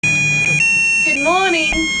Good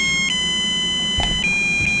morning.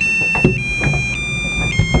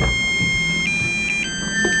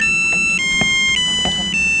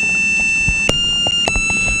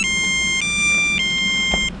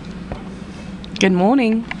 Good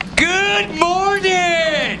morning. Good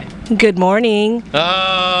morning! Good morning.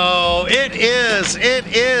 Oh, it is.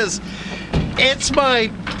 It's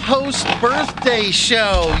my post-birthday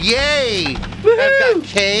show. Yay! I've got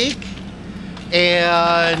cake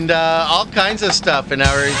and all kinds of stuff and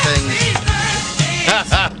everything.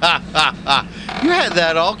 You had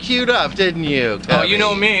that all queued up, didn't you, Cubby? Oh, you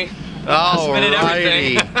know me. All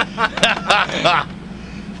righty.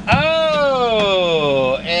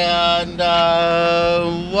 Oh, and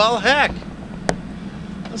well, heck,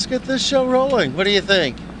 let's get this show rolling. What do you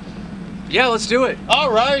think? Yeah, let's do it. All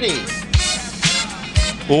righty.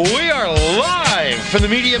 We are live from the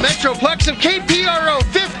Media Metroplex of KPRO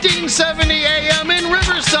 1570 AM in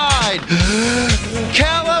Riverside,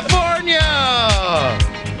 California.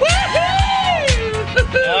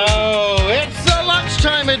 Oh, it's the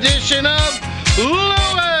lunchtime edition of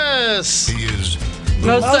Lewis. He is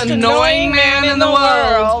Most annoying man in the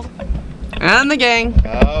world. And the gang.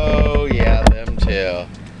 Oh, yeah, them too.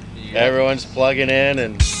 Everyone's plugging in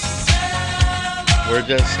and we're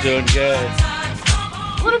just doing good.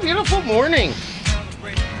 What a beautiful morning.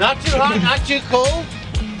 Not too hot, not too cold.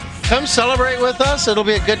 Come celebrate with us. It'll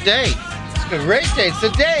be a good day. It's a great day. It's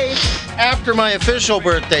the day after my official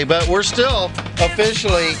birthday, but we're still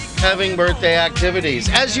officially having birthday activities.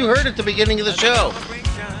 As you heard at the beginning of the show,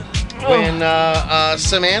 when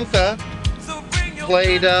Samantha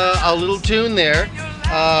played a little tune there.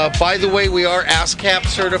 By the way, we are ASCAP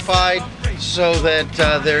certified, so that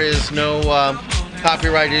there is no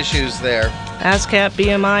copyright issues there. ASCAP,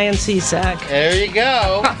 BMI, and CSAC. There you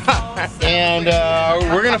go. And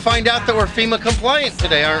we're going to find out that we're FEMA compliant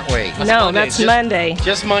today, aren't we? No, that's Monday.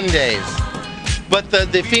 Just Mondays. But the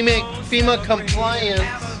FEMA compliance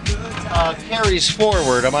carries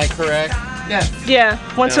forward, am I correct? Yes. Yeah,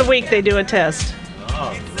 once a week they do a test.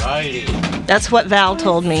 All righty. That's what Val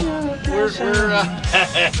told me. We're isn't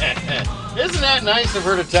that nice of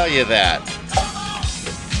her to tell you that?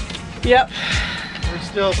 Yep. We're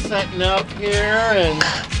still setting up here, and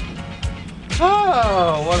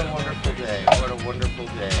oh, what a wonderful day! What a wonderful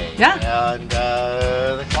day! Yeah. And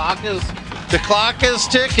the clock is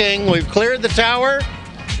ticking. We've cleared the tower.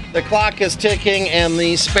 The clock is ticking, and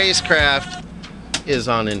the spacecraft is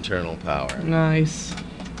on internal power. Nice.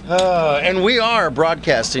 And we are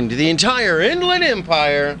broadcasting to the entire Inland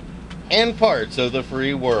Empire and parts of the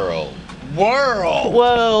free world.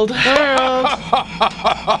 World. That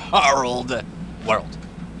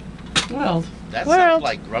World. sounds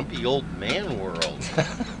like grumpy old man world.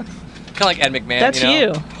 Kind of like Ed McMahon. That's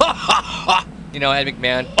you. You know, Ed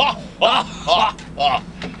McMahon.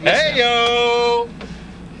 Hey-yo!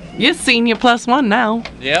 You're senior +1 now.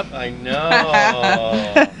 Yep. I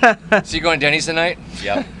know. So you going to Denny's tonight?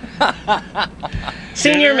 Yep.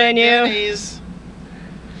 Senior Dinner at menu. Denny's.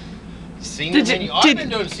 Senior Did you- menu. I've been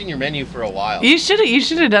doing senior menu for a while. You should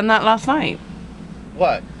have done that last night.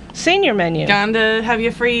 What? Senior menu. Gone to have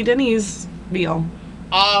your free Denny's meal.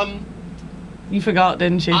 You forgot,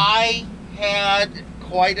 didn't you? I had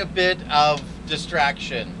quite a bit of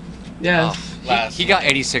distraction. Yes. He got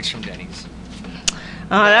 86 from Denny's.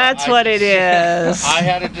 Oh, that's what it is. I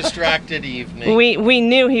had a distracted evening. We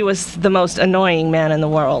knew he was the most annoying man in the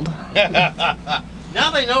world.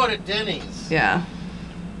 Now they know it at Denny's. Yeah.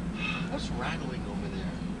 What's rattling over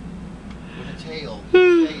there? With a tail,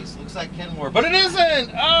 with a face. Looks like Kenmore, but it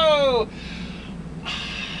isn't! Oh!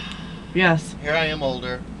 Yes. Here I am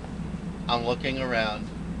older. I'm looking around.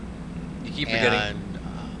 You keep forgetting. And,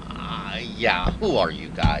 yeah, who are you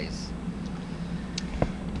guys?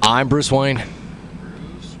 I'm Bruce Wayne,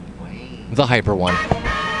 Bruce Wayne. the hyper one.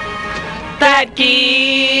 That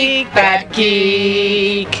geek. That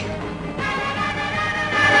geek.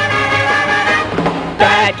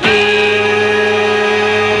 That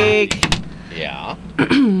geek. Yeah.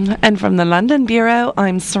 And from the London Bureau,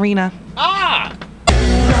 I'm Serena. Ah!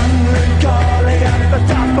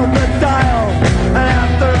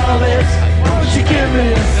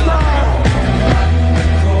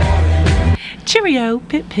 Cheerio,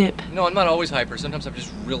 pip pip. No, I'm not always hyper. Sometimes I'm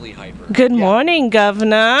just really hyper. Good morning,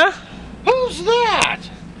 Governor. Who's that?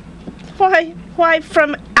 Why,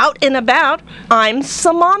 from out and about, I'm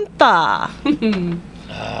Samantha.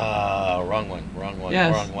 Wrong one.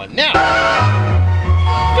 Yes. Wrong one. Now!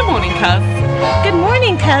 Good morning, cuz. Good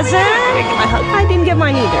morning, cousin. I didn't get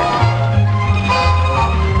mine either.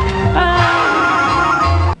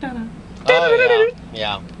 Oh,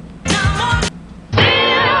 yeah.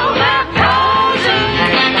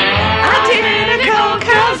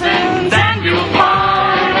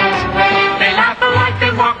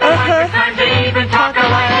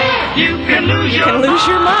 You can lose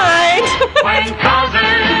your mind.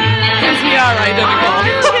 Yes, we are identical.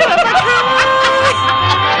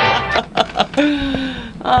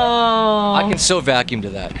 Oh. I can so vacuum to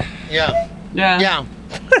that. Yeah. Yeah. Yeah.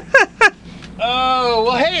 Oh,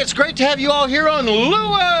 well, hey, it's great to have you all here on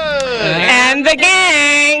Lewis. And the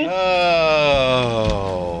gang.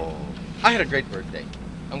 Oh. I had a great birthday.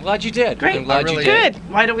 I'm glad you did. Great. I'm glad I really you did. Good.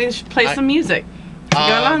 Why don't we play some music to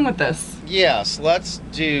go along with this? Yes, let's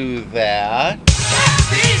do that.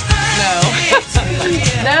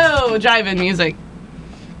 No. No driving music.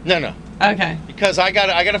 No. Okay. Because I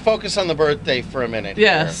gotta focus on the birthday for a minute.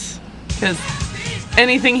 Yes. Because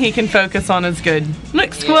anything he can focus on is good.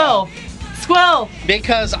 Look, squirrel. Squirrel.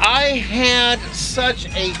 Because I had such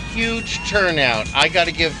a huge turnout. I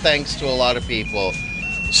gotta give thanks to a lot of people.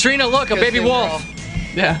 Serena, look, a baby wolf.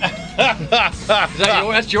 Yeah.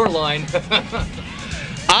 That's your line.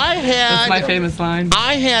 That's my famous line.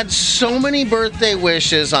 I had so many birthday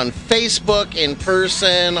wishes on Facebook, in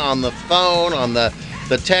person, on the phone, on the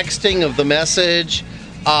texting of the message.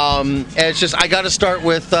 And it's just, I got to start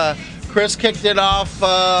with Chris kicked it off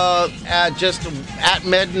at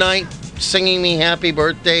midnight, singing me happy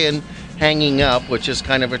birthday and hanging up, which is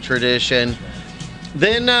kind of a tradition.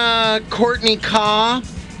 Then Courtney Kaw,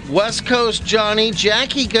 West Coast Johnny,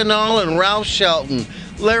 Jackie Ganal, and Ralph Shelton.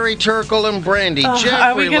 Larry Turkle and Brandy, Jeffrey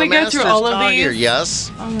are we gonna go through all of Tahir, these?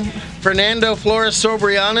 yes. Fernando Flores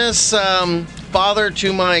Sobrianis, father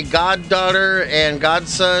to my goddaughter and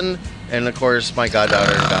godson, and of course my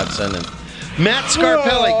goddaughter and godson, and Matt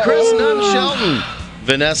Scarpelli, Chris Nunn Shelton,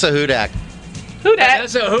 Vanessa Hudak. Who dat?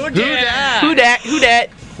 That's a who dat? Who dat? Who dat?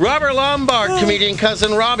 Robert Lombard, comedian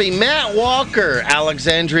cousin Robbie, Matt Walker,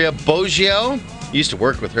 Alexandria Boggio. Used to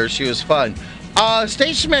work with her, she was fun.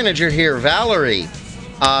 Station manager here, Valerie.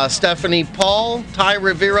 Stephanie Paul, Ty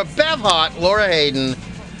Rivera, Bev Hott, Laura Hayden,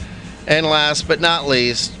 and last but not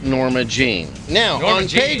least, Norma Jean. Now, Norma on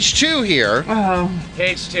Jean. page 2 here. Oh,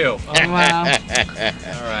 Page 2. wow. All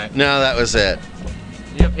right. No, that was it.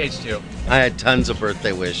 You have page 2. I had tons of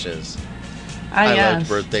birthday wishes. I yes. loved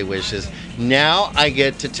birthday wishes. Now I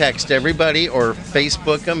get to text everybody or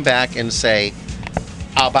Facebook them back and say,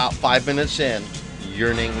 about 5 minutes in,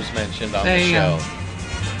 your name was mentioned on There the you show. go.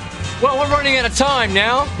 Well, we're running out of time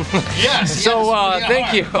now. Yes. So,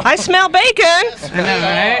 thank you. I smell bacon. I know,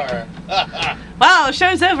 right? Wow, the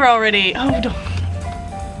show's over already. Oh, don't.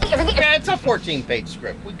 Yeah, it's a 14-page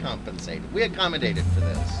script. We compensated. We accommodated for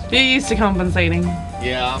this. You're used to compensating.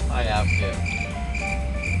 Yeah, I have to.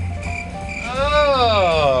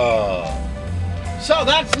 Oh. So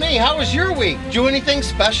that's me. How was your week? Do anything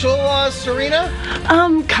special, Serena?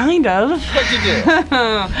 Kind of. What'd you do?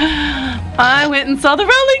 I went and saw the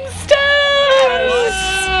Rolling Stones.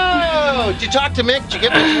 Oh, did you talk to Mick? Did you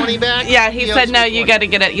get my 20 back? Yeah, he said, no, you got to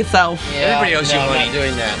get it yourself. Yeah, Everybody owes you no, I'm money. not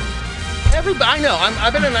doing that. I know.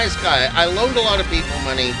 I've been a nice guy. I loaned a lot of people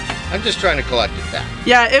money. I'm just trying to collect it back.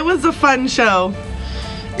 Yeah, it was a fun show.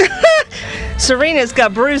 Serena's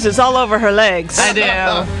got bruises all over her legs. I do.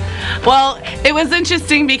 Well, it was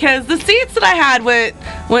interesting because the seats that I had went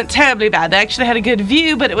terribly bad. They actually had a good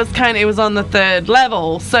view, but it was on the third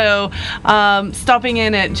level. So, stopping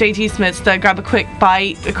in at JT Smith's to grab a quick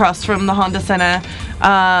bite across from the Honda Center,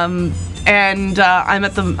 and I'm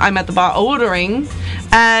at the bar ordering,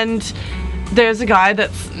 and there's a guy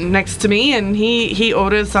that's next to me, and he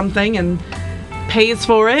orders something and pays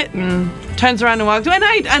for it and turns around and walks away,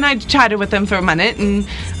 and I chatted with him for a minute, and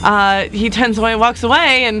he turns away and walks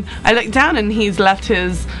away, and I look down and he's left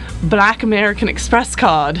his Black American Express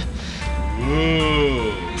card.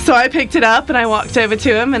 Ooh. So I picked it up and I walked over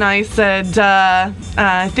to him and I said, I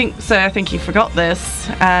think you forgot this.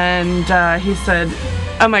 And he said,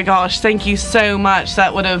 oh my gosh, thank you so much.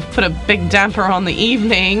 That would have put a big damper on the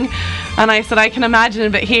evening. And I said, I can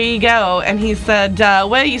imagine, but here you go. And he said,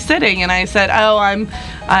 where are you sitting? And I said, oh, I'm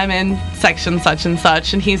in section such and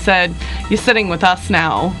such. And he said, you're sitting with us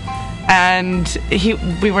now. And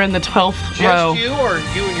we were in the 12th row. Just you or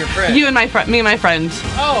you and your friend? You and me and my friend.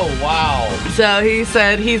 Oh, wow. So he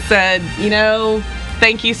said,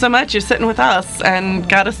 thank you so much. You're sitting with us, and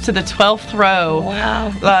got us to the 12th row.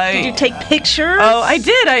 Wow. Like, Did you take pictures? Oh, I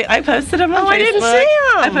did. I posted them on Facebook. I didn't see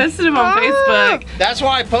 'em. I posted them on Facebook. That's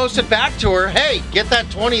why I posted back to her, hey, get that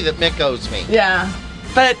 20 that Mick owes me. Yeah.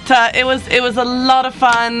 But it was a lot of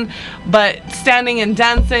fun, but standing and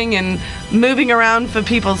dancing and moving around for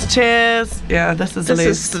people's chairs. Yeah, that's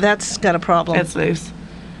got a problem. It's loose.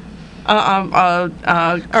 Our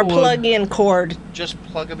cord. plug-in cord. Just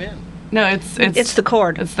plug them in. No, it's the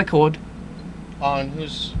cord. It's the cord. On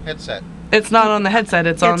whose headset? It's not on the headset.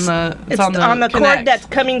 It's on the cord Kinect. that's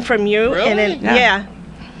coming from you. Really? And Yeah.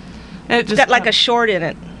 It just Got like a short in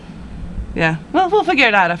it. Yeah, well, we'll figure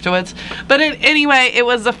it out afterwards. But anyway, it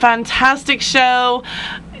was a fantastic show.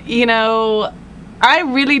 You know, I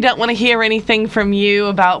really don't want to hear anything from you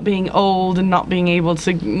about being old and not being able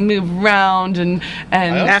to move around and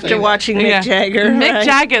After watching Mick Jagger. Mick right?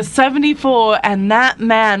 Jagger's 74, and that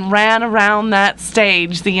man ran around that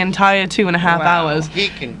stage the entire 2.5 hours. He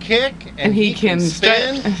can kick And he can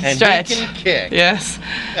spin and stretch. he can kick. Yes.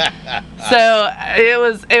 So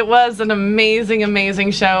it was an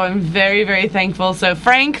amazing show. I'm very, very thankful. So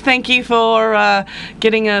Frank, thank you for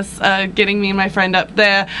getting me and my friend up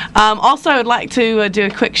there. Also, I'd like to do a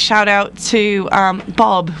quick shout out to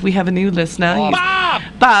Bob. We have a new listener.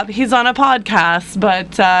 Bob. He's on a podcast,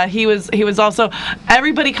 but he was also.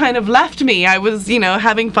 Everybody kind of left me. I was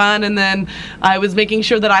having fun, and then I was making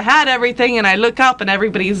sure that I had everything, and I look up and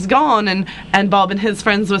everybody's gone, and Bob and his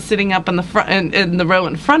friends were sitting up in the front in the row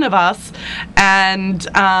in front of us, and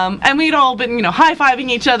we'd all been high-fiving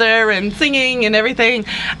each other and singing and everything,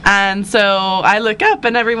 and so I look up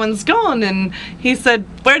and everyone's gone, and he said,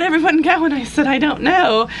 "Where'd everyone go?" And I said, "I don't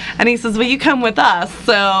know." And he says, "Well, you come with us."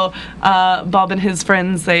 So Bob and his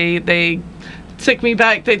friends, they took me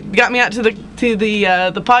back. They got me out to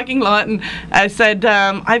the parking lot, and I said,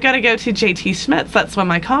 "I've got to go to JT Schmidt's. That's where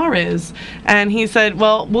my car is." And he said,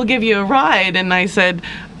 "Well, we'll give you a ride." And I said,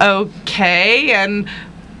 "Okay." And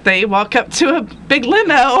they walk up to a big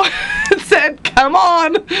limo and said, "Come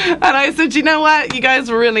on." And I said, "You know what? You guys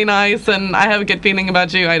were really nice, and I have a good feeling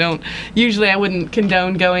about you. I wouldn't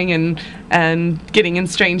condone going and getting in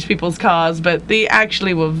strange people's cars, but they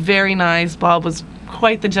actually were very nice. Bob was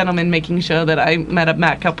quite the gentleman, making sure that I met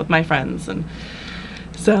back up with my friends, and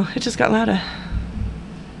so it just got louder."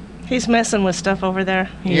 He's messing with stuff over there.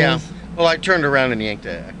 He Yeah. is. Well, I turned around and yanked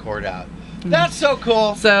a cord out. That's so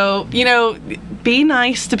cool. So, be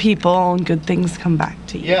nice to people and good things come back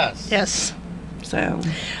to you. Yes. Yes. So,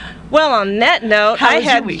 Well, on that note, How I was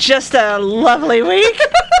your had week? just a lovely week.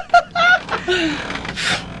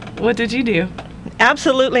 what did you do?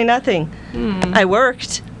 Absolutely nothing. I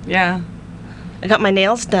worked. Yeah. I got my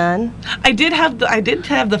nails done. I did have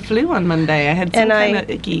the flu on Monday. I had some And kind I of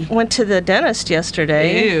icky. went to the dentist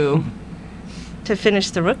yesterday Ew. to finish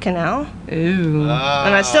the root canal. Ew. And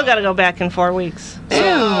I still got to go back in 4 weeks.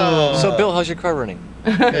 So, Bill, how's your car running?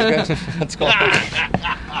 Let's go.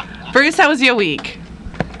 Bruce, how was your week?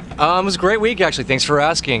 It was a great week, actually. Thanks for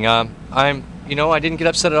asking. I didn't get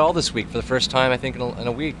upset at all this week for the first time, I think, in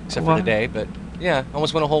a week, except for Wow. today. But yeah,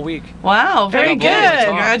 almost went a whole week. Wow, very Very good. good.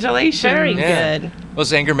 Congratulations. Very Yeah. good.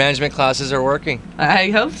 Those anger management classes are working. I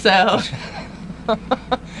hope so.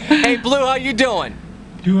 Hey, Blue, how you doing?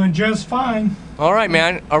 Doing just fine. All right,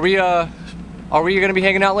 man. Are we gonna be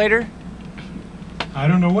hanging out later? I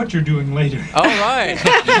don't know what you're doing later. All right.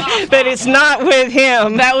 But it's not with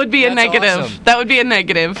him. That would be a That's negative. awesome. That would be a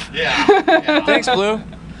negative. Yeah. Thanks, Blue.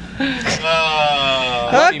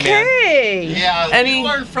 Love you, man. Okay. Yeah, Any- you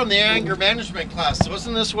learned from the anger management class.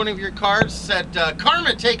 Wasn't this one of your cards? Said,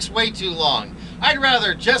 karma takes way too long. I'd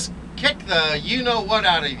rather just kick the you-know-what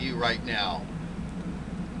out of you right now.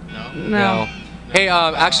 No? No. Hey,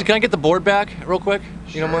 actually, can I get the board back real quick?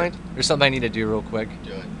 You don't mind? There's something I need to do real quick.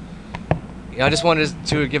 Do it. Yeah, I just wanted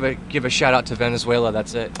to give a shout out to Venezuela.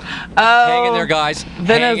 That's it. Oh. Hang in there, guys.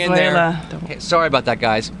 Hang in there. Venezuela. Okay, sorry about that,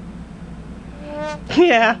 guys.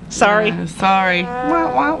 Yeah, sorry. Yeah, sorry.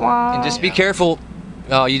 Wah, wah, wah. And just be careful.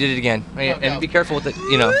 Oh, you did it again. And be careful with it.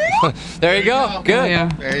 There you go. Good. Yeah.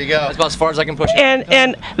 There you go. That's about as far as I can push it.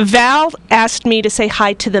 And Val asked me to say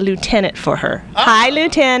hi to the lieutenant for her. Hi,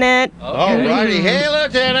 Lieutenant. Alrighty. Hey,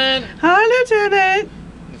 Lieutenant. Hi, Lieutenant.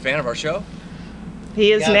 A fan of our show?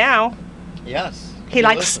 He is Yes. now. Yes. He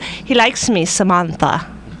likes me, Samantha.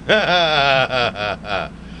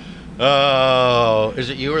 Oh, is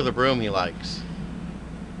it you or the broom he likes?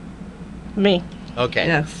 Me. Okay.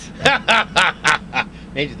 Yes.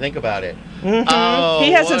 Made you think about it. Mhm. Oh,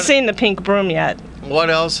 He hasn't what- seen the pink broom yet. What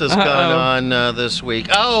else has gone on this week?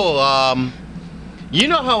 Oh, you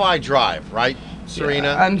know how I drive, right,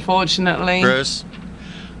 Serena? Unfortunately. Bruce?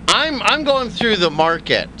 I'm going through the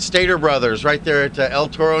market, Stater Brothers, right there at El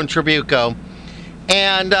Toro and Tribuco,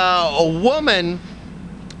 and a woman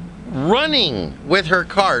running with her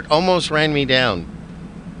cart almost ran me down.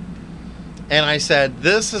 And I said,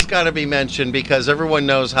 this has got to be mentioned because everyone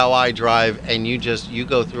knows how I drive, and you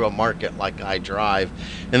go through a market like I drive.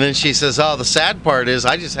 And then she says, oh, the sad part is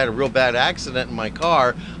I just had a real bad accident in my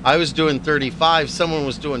car. I was doing 35. Someone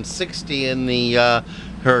was doing 60 in the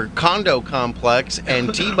her condo complex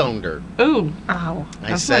and T-boned her. Ooh. Ow. I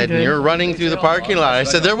That's said, not good. you're running through the parking lot. I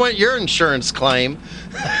said, there went your insurance claim.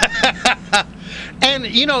 And,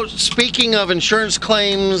 speaking of insurance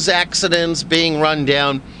claims, accidents being run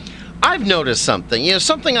down, I've noticed something.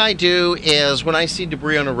 Something I do is when I see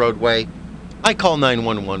debris on a roadway, I call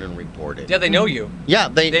 911 and report it. Yeah, they know you. Yeah,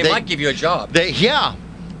 They might give you a job. Yeah.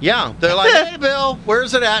 They're like, hey, Bill,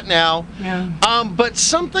 where's it at now? Yeah. But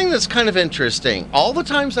something that's kind of interesting, all the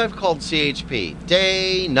times I've called CHP,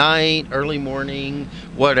 day, night, early morning,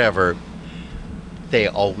 whatever, they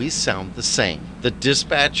always sound the same. The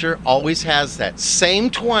dispatcher always has that same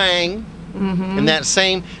twang and that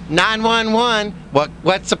same 911.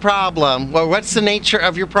 What's the problem? Well, what's the nature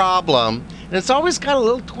of your problem? And it's always got a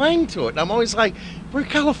little twang to it. And I'm always like, we're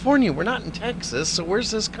California. We're not in Texas. So where's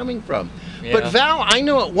this coming from? Yeah. But Val, I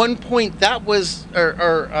know at one point that was,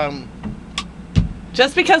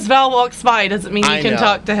 Just because Val walks by doesn't mean you I can know.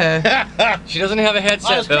 talk to her. She doesn't have a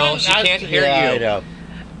headset, Bill. She can't hear I you. know.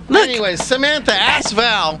 Look. Anyway, Samantha, ask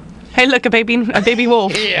Val. Hey, look, a baby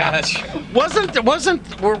wolf. Yeah. Wasn't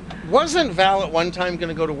Val at one time going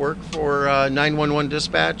to go to work for 911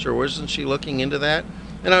 dispatch, or wasn't she looking into that?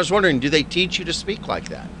 And I was wondering, do they teach you to speak like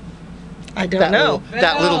that? I don't know.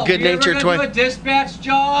 That little good-natured twin. twin. Do a dispatch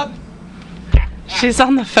job? She's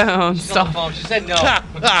on the phone. She's on the Stop. phone. She said no.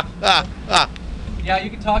 Yeah, you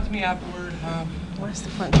can talk to me afterward. Why is the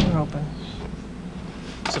front door open?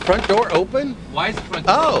 Is the front door open? Why is the front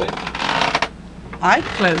door Oh, open? I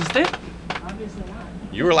closed it. Obviously not.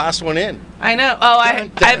 you were last one in. I know. Oh,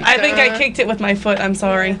 Dun, dun, I think I dun. kicked it with my foot. I'm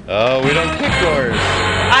sorry. Oh, we don't kick doors.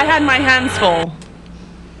 I had my hands full.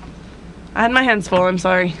 I'm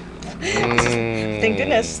sorry. Thank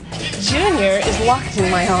goodness. Junior is locked in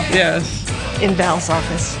my office. Yes. In Val's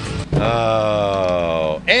office.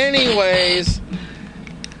 Oh. Anyways.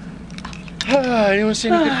 Anyone see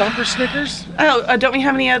any good bumper Snickers? Oh, don't we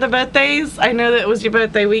have any other birthdays? I know that it was your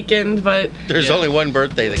birthday weekend, but There's only one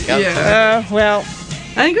birthday that counts. Well,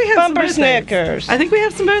 I think we have some bumper birthdays. Snickers. I think we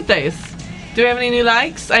have some birthdays. Do we have any new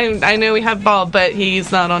likes? I know we have Bob, but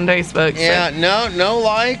he's not on Facebook. So. Yeah, no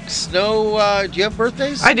likes, no, do you have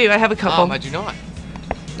birthdays? I do. I have a couple. I do not.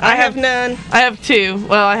 I have none. I have two.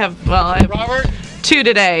 I have Robert? two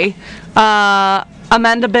today.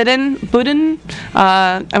 Amanda Budden.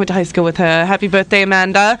 I went to high school with her. Happy birthday,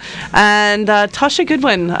 Amanda. And Tasha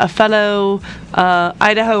Goodwin, a fellow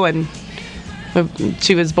Idahoan.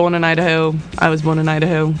 She was born in Idaho. I was born in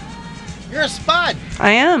Idaho. You're a spud.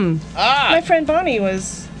 I am. My friend Bonnie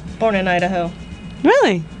was born in Idaho.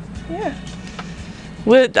 Really? Yeah.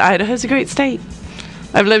 Well, Idaho's a great state.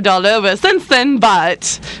 I've lived all over since then,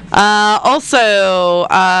 but also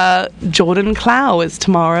Jordan Clow is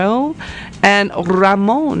tomorrow, and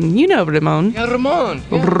Ramon. You know Ramon. Yeah, Ramon.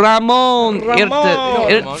 Ramon. Ramon.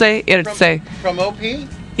 Irtse. From OP?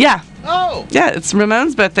 Yeah. Oh. Yeah, it's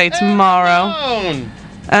Ramon's birthday tomorrow. Ramon.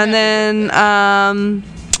 And then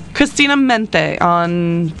Christina Mente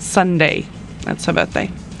on Sunday. That's her birthday.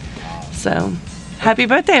 So, happy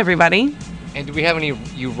birthday, everybody. And do we have any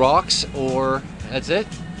you rocks or that's it?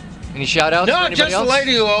 Any shout outs? No, for just anybody the else?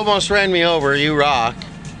 lady who almost ran me over. You rock.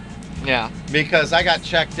 Yeah. Because I got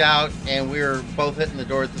checked out and we were both hitting the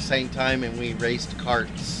door at the same time and we raced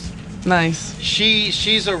carts. Nice.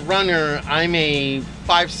 She's a runner. I'm a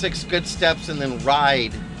 5-6 good steps and then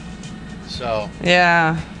ride. So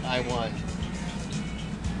Yeah, I won.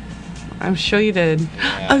 I'm sure you did.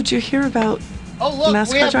 Yeah. Oh, did you hear about? Oh look,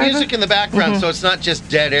 NASCAR we have driver? music in the background, so it's not just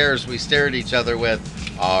dead airs we stare at each other with.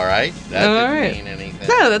 All right, that All didn't right. mean anything.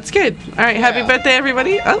 No, that's good. All right, happy Yeah. birthday,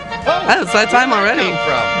 everybody. Oh, it's that time Where'd already.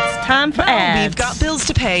 that It's time for ads. We've got bills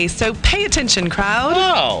to pay, so pay attention, crowd.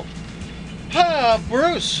 come from?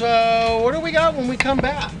 Bruce, what do we got when we come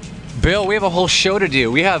back? Bill, we have a whole show to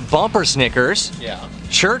do. We have bumper Snickers, Yeah.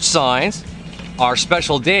 church signs, our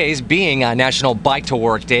special days being National Bike to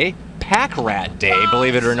Work Day, Pack Rat Day,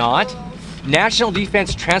 believe it or not, National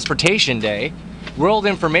Defense Transportation Day, World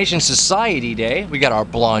Information Society Day. We got our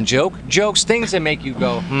blonde jokes, things that make you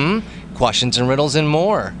go, questions and riddles and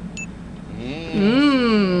more.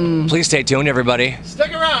 Please stay tuned, everybody,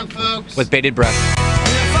 Stick around, folks. with bated breath.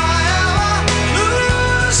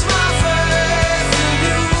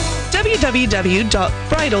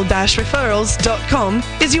 www.bridal-referrals.com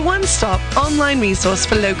is your one-stop online resource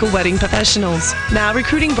for local wedding professionals. Now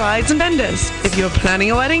recruiting brides and vendors. If you're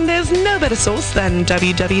planning a wedding, there's no better source than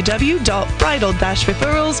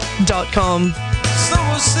www.bridal-referrals.com.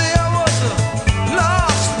 Someone say I was a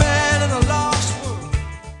lost man in a lost world.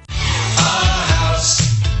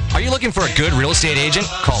 Are you looking for a good real estate agent?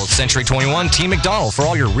 Call Century 21 T. McDonald for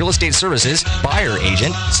all your real estate services, buyer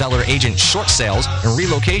agent, seller agent, short sales, and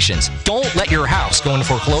relocations. Don't Don't let your house go into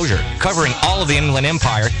foreclosure. Covering all of the Inland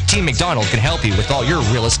Empire, Team McDonald can help you with all your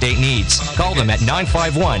real estate needs. Call them at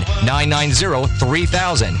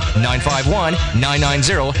 951-990-3000,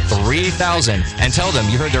 951-990-3000, and tell them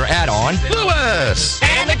you heard their ad on Lewis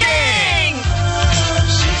and the Gang!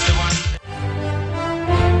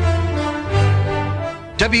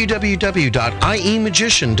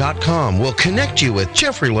 www.iemagician.com will connect you with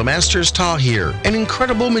Jeffrey Lemasters Tahir, an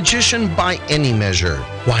incredible magician by any measure.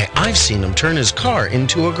 Why, I've seen him turn his car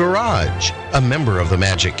into a garage. A member of the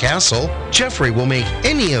Magic Castle, Jeffrey will make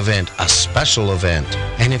any event a special event.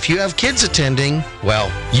 And if you have kids attending,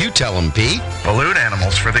 well, you tell them, Pete. Balloon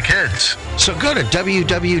animals for the kids. So go to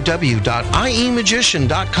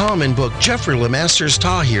www.iemagician.com and book Jeffrey Lemasters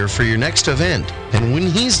Tahir for your next event. And when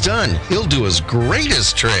he's done, he'll do his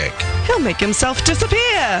greatest trick. He'll make himself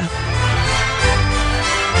disappear.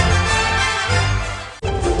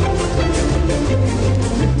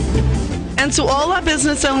 And to all our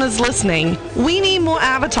business owners listening, we need more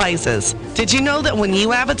advertisers. Did you know that when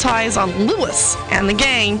you advertise on Lewis and the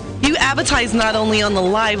Gang, you advertise not only on the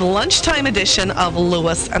live lunchtime edition of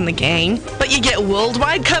Lewis and the Gang, but you get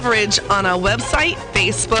worldwide coverage on our website,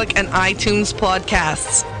 Facebook, and iTunes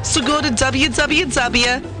podcasts. So go to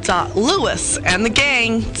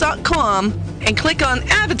www.lewisandthegang.com and click on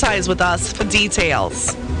Advertise with Us for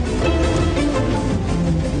details.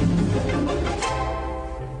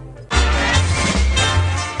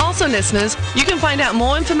 Also, listeners, you can find out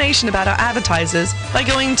more information about our advertisers by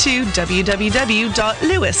going to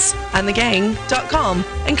www.lewisandthegang.com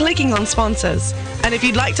and clicking on sponsors. And if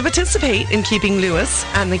you'd like to participate in keeping Lewis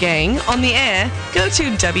and the Gang on the air, go to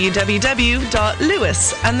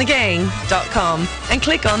www.lewisandthegang.com and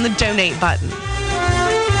click on the donate button.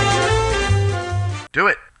 Do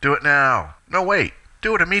it. Do it now. No, wait.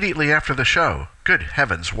 Do it immediately after the show. Good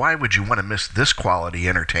heavens, why would you want to miss this quality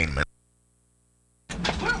entertainment?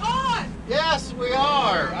 We're on! Yes, we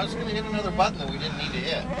are. I was going to hit another button that we didn't need to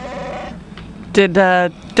hit. Did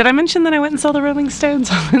I mention that I went and saw the Rolling Stones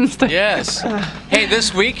on Wednesday? Yes. Hey,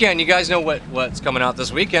 this weekend, you guys know what's coming out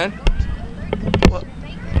this weekend? Well,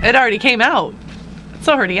 it already came out. It's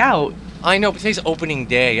already out. I know, but today's opening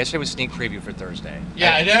day. Yesterday was sneak preview for Thursday.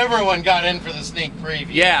 Yeah, and everyone got in for the sneak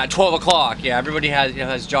preview. Yeah, 12 o'clock. Yeah, everybody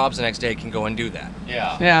has jobs the next day, can go and do that.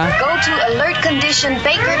 Yeah. Yeah. Go to alert condition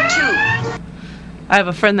Baker 2. I have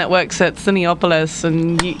a friend that works at Cineopolis,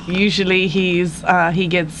 and usually he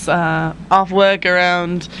gets off work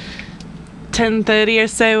around 10:30 or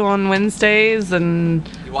so on Wednesdays, and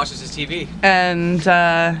He watches his TV. And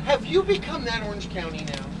have you become that Orange County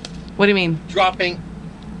now? What do you mean? Dropping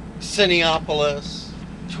Cineopolis,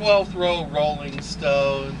 12th row Rolling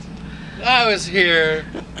Stones. I was here.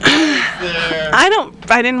 I was there.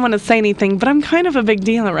 I didn't want to say anything, but I'm kind of a big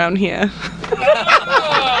deal around here.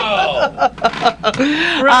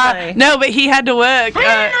 Really? No, but he had to work.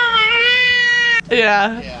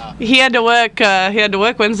 Yeah. He had to work. He had to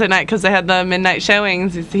work Wednesday night because they had the midnight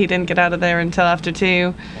showings. He didn't get out of there until after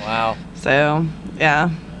 2. Wow. So, yeah.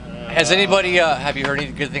 Has anybody, have you heard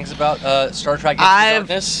any good things about Star Trek Into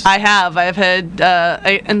Darkness? I have. I've heard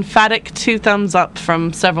an emphatic 2 thumbs up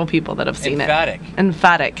from several people that have seen Emphatic. it.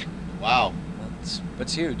 Emphatic. Wow.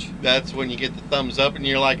 That's huge. That's when you get the thumbs up and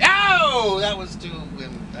you're like, ow, that was too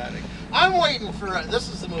emphatic. I'm waiting for, this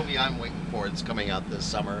is the movie I'm waiting for. It's coming out this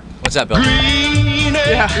summer. What's that, Bill? Green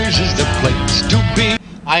Acres is the place to be.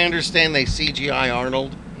 I understand they CGI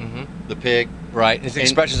Arnold, the pig. Right. His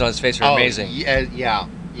expressions on his face are amazing. Yeah.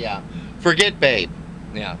 Forget Babe.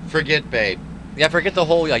 Yeah. Forget Babe. Yeah, forget the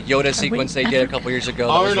whole Yoda sequence they did a couple years ago.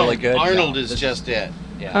 That was really good. Arnold is just it.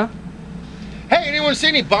 Yeah. Huh? Hey, anyone see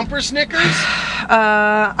any bumper Snickers?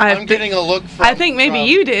 I'm getting a look from... I think maybe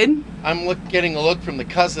you did. I'm getting a look from the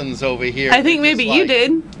cousins over here. I think maybe you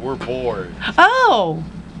did. We're bored. Oh,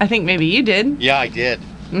 I think maybe you did. Yeah, I did.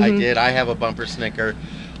 I did. I have a bumper Snicker.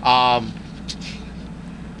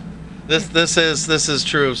 This is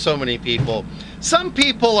true of so many people. Some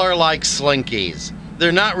people are like Slinkies.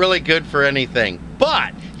 They're not really good for anything,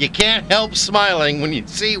 but you can't help smiling when you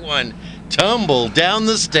see one tumble down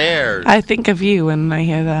the stairs. I think of you when I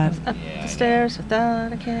hear that. Up the stairs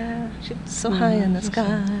without a care, she's so high in the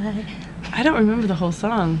sky. I don't remember the whole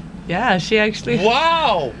song. Yeah, she actually...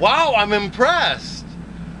 Wow, I'm impressed.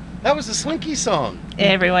 That was a Slinky song.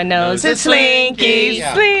 Everyone knows it's Slinky.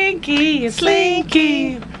 Yeah. Slinky,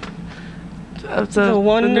 Slinky. It's a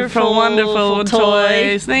wonderful, wonderful toy.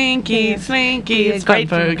 toy. Slinky, Slinky. It's great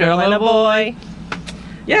for a girl and a boy.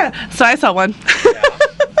 Yeah, so I saw one.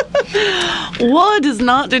 War does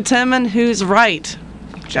not determine who's right,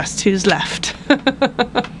 just who's left.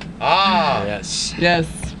 Ah. Yes. Yes.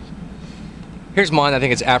 Here's mine. I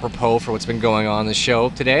think it's apropos for what's been going on the show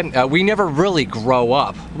today. We never really grow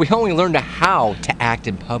up. We only learn how to act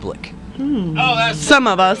in public. Oh, that's Some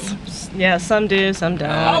of us. Yeah, some do, some don't.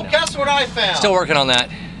 Oh, guess what I found? Still working on that.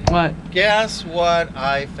 What? Guess what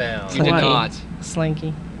I found? You did Slinky. not.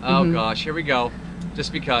 Slinky. Oh gosh, here we go.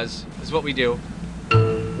 Just because. This is what we do.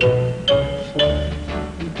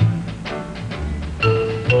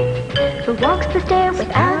 Who walks the stair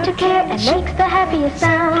without a care and makes the happiest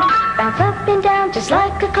sound? Bounce up and down just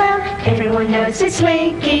like a clown. Everyone knows it's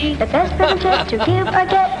Slinky. The best present gift to give or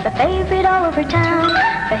get, the favorite all over town.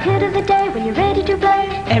 The hit of the day when you're ready to play.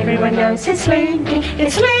 Everyone knows it's Slinky.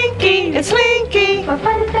 It's Slinky. It's Slinky. For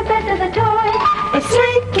fun is the best of the toys. It's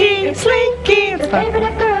Slinky. It's Slinky. The favorite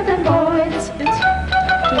of girls and boys.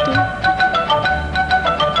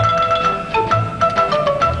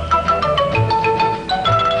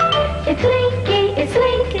 It's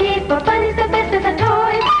Slinky, for fun is the best of the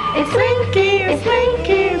toys. It's Slinky, the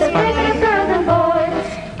favorite of girls and boys.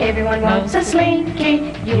 Everyone wants a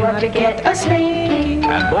Slinky, you ought to get a Slinky.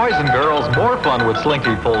 And boys and girls, more fun with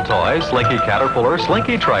Slinky full toys, Slinky Caterpillar,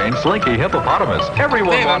 Slinky Train, Slinky Hippopotamus.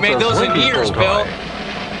 Everyone Dave, I wants made a those in Slinky years, full Bill. toy.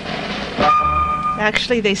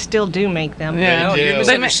 Actually, they still do make them. Yeah. No, you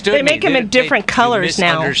misunderstood they me. make 'em in different colors you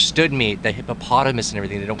now. misunderstood me. The hippopotamus and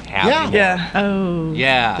everything, they don't have Yeah. anymore. Yeah. Oh.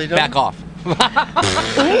 Yeah. They don't? Back off.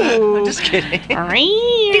 I'm just kidding. Down,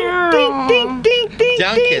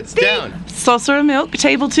 kids, down. Saucer of milk,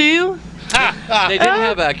 table 2. They didn't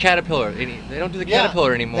have a caterpillar. They don't do the Yeah,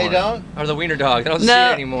 caterpillar anymore. they don't? Or the wiener dog. They don't see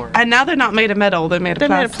No. it anymore. And now they're not made of metal, they're made of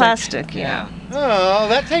They're plastic. made of plastic, yeah. Oh,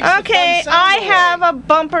 that takes Okay, the fun sound I away. have a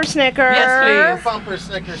bumper snicker. Yes, please. Bumper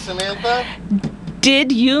Snicker, Samantha.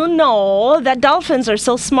 Did you know that dolphins are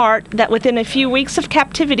so smart that within a few weeks of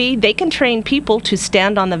captivity, they can train people to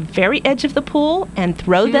stand on the very edge of the pool and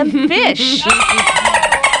throw them fish?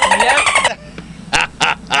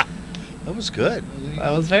 That was good.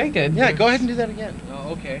 That was very good. Yeah, go ahead and do that again.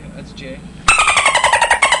 Oh, okay. That's Jay.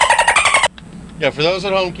 Yeah, for those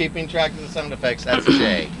at home keeping track of the sound effects, that's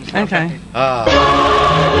Jay. Okay.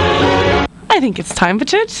 Ah. I think it's time for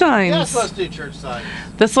church signs. Yes, let's do church signs.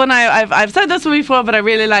 This one I've said this one before, but I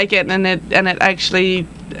really like it, and it actually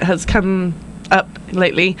has come up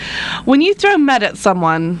lately. When you throw mud at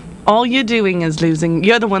someone, all you're doing is losing.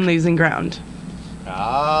 You're the one losing ground.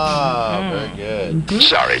 Ah, very good.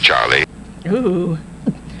 Sorry, Charlie. Ooh.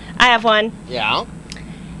 I have one. Yeah.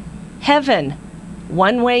 Heaven,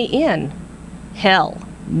 one way in. Hell,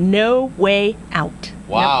 no way out.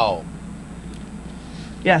 Wow.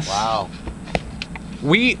 Yes. Wow.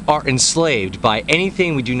 We are enslaved by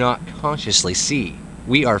anything we do not consciously see.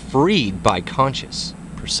 We are freed by conscious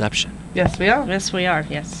perception. Yes, we are. Yes, we are,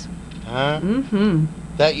 yes. Huh? Mm-hmm.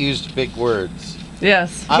 That used big words.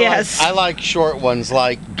 Yes. I like short ones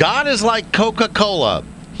like, God is like Coca-Cola.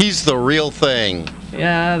 He's the real thing.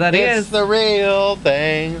 Yeah, that It's is. the real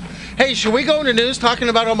thing. Hey, should we go into news talking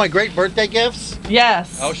about all my great birthday gifts?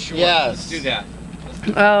 Yes. Oh, sure. Yes. Let's do that.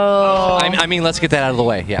 Oh. I mean, let's get that out of the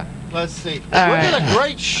way. Yeah. Let's see. Look All at right. a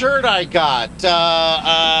great shirt I got.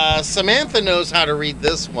 Samantha knows how to read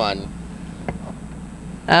this one.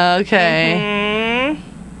 Okay.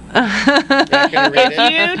 Yeah, can I read it?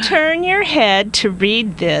 If you turn your head to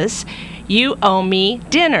read this, you owe me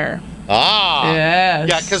dinner. Ah. Yes.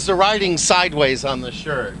 Yeah, because the writing's sideways on the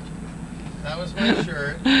shirt. That was my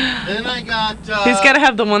shirt. Then I got... He's got to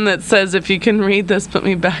have the one that says, if you can read this, put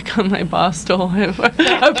me back on my bar stool. Or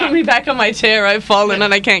put me back on my chair. I've fallen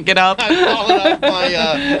and I can't get up. I'm falling off my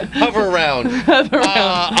hover round.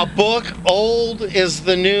 A book, Old is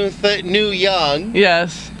the New Young.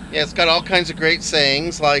 Yes. Yeah, it's got all kinds of great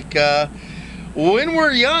sayings like, when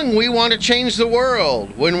we're young, we want to change the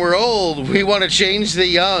world. When we're old, we want to change the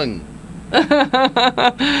young.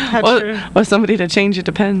 Or somebody to change it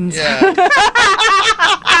depends. Yeah.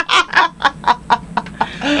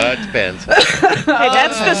 It depends. Hey,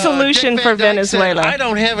 that's the solution Dick for Van Dyke said, Venezuela. I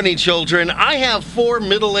don't have any children. I have 4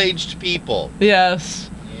 middle-aged people. Yes.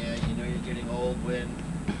 Yeah, you know you're getting old when.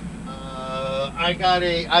 I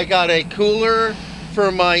got a cooler for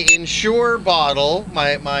my Ensure bottle.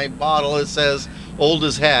 My bottle, it says old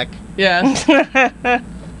as heck. Yes.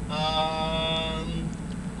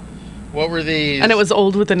 What were these? And it was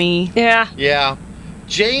old with an E. Yeah. Yeah.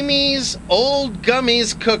 Jamie's Old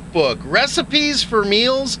Gummies Cookbook. Recipes for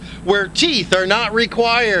meals where teeth are not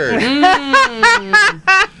required.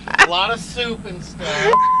 A lot of soup and stuff.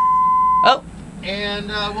 Oh. And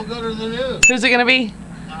we'll go to the news. Who's it going to be?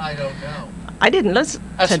 I don't know. I didn't listen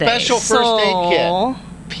A today. special first aid kit.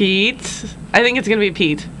 Pete. I think it's going to be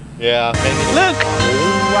Pete. Yeah. Luke.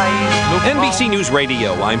 NBC News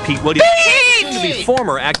Radio, I'm Pete Williams. Pete! soon-to-be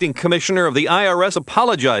former acting commissioner of the IRS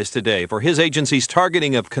apologized today for his agency's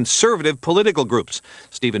targeting of conservative political groups.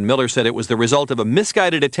 Stephen Miller said it was the result of a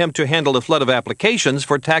misguided attempt to handle a flood of applications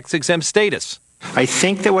for tax-exempt status. I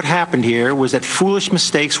think that what happened here was that foolish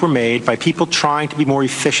mistakes were made by people trying to be more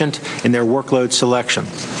efficient in their workload selection.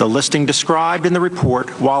 The listing described in the report,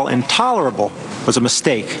 while intolerable, was a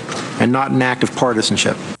mistake and not an act of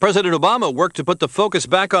partisanship. President Obama worked to put the focus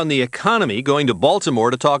back on the economy, going to Baltimore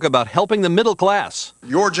to talk about helping the middle class.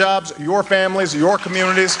 Your jobs, your families, your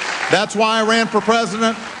communities. That's why I ran for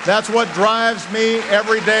president. That's what drives me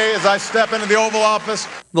every day as I step into the Oval Office.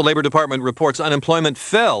 The Labor Department reports unemployment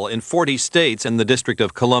fell in 40 states and the District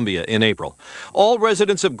of Columbia in April. All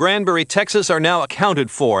residents of Granbury, Texas are now accounted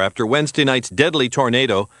for after Wednesday night's deadly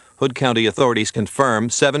tornado. Hood County authorities confirm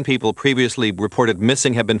 7 people previously reported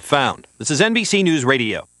missing have been found. This is NBC News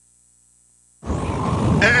Radio.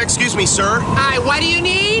 Excuse me, sir. Hi, what do you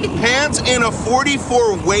need? Pants in a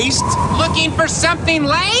 44 waist? Looking for something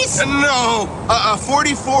lace? No, a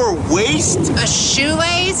 44 waist? A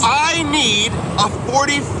shoelace? I need a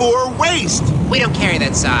 44 waist. We don't carry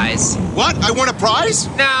that size. What? I want a prize?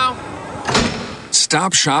 No.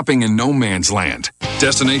 Stop shopping in no man's land.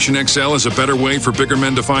 Destination XL is a better way for bigger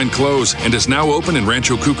men to find clothes and is now open in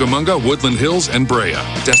Rancho Cucamonga, Woodland Hills, and Brea.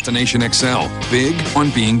 Destination XL. Big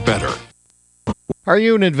on being better. Are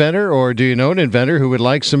you an inventor, or do you know an inventor who would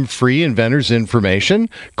like some free inventor's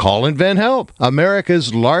information? Call InventHelp,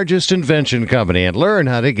 America's largest invention company, and learn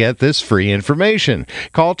how to get this free information.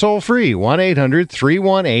 Call toll-free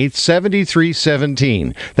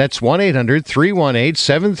 1-800-318-7317. That's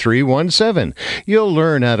 1-800-318-7317. You'll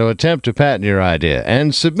learn how to attempt to patent your idea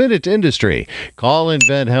and submit it to industry. Call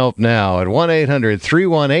InventHelp now at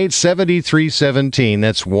 1-800-318-7317.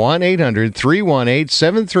 That's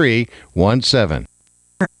 1-800-318-7317.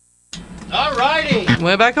 All righty.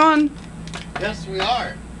 We're back on. Yes, we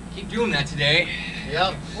are. Keep doing that today.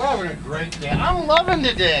 Yep. We're having a great day. I'm loving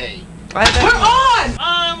today. We're on!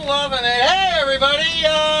 I'm loving it. Hey, everybody.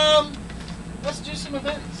 Let's do some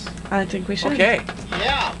events. I think we should. Okay.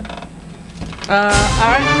 Yeah. All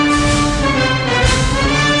right.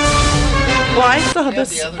 Well, I still have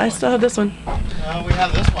this. I still have this one. We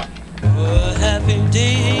have this one. A happy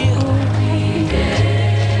day.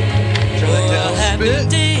 A happy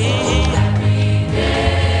day.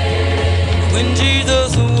 When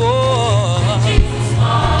Jesus was.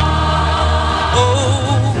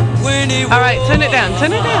 Oh, when he was. All right, turn it down.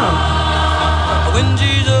 Turn it down. When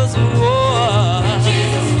Jesus was.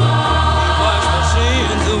 Washed my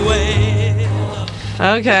sins away.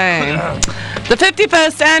 Okay. The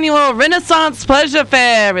 51st annual Renaissance Pleasure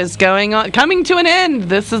Fair is coming to an end.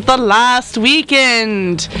 This is the last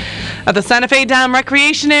weekend at the Santa Fe Dam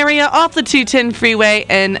Recreation Area off the 210 freeway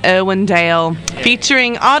in Irwindale,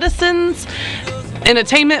 featuring artisans,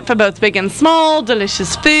 entertainment for both big and small,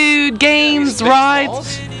 delicious food, games,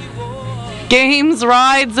 rides.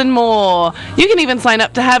 And more. You can even sign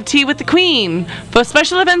up to have tea with the Queen. For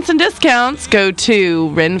special events and discounts, go to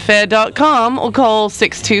renfair.com or call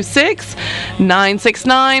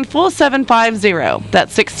 626-969-4750.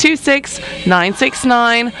 That's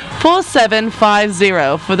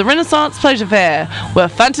 626-969-4750 for the Renaissance Pleasure Fair, where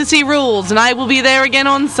fantasy rules, and I will be there again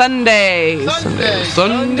on Sunday.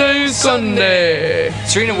 Sunday.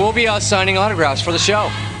 Serena will be signing autographs for the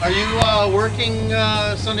show. Are you working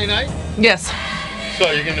Sunday night? Yes.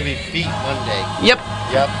 So you're going to be feet Monday. Yep.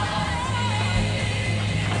 Yep.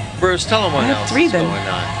 Bruce, tell them what have else 3 is then. going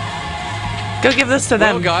on. Go give this to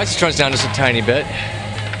them. Well, guys, turns down just a tiny bit.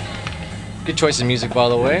 Good choice of music, by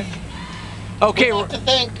the way. Okay. We'd like to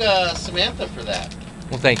thank Samantha for that.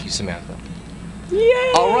 Well, thank you, Samantha.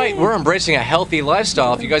 Yay! All right, we're embracing a healthy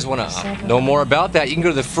lifestyle. If you guys want to know more about that, you can go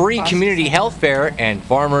to the free community health fair and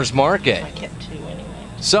farmers market.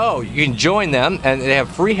 So you can join them, and they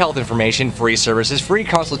have free health information, free services, free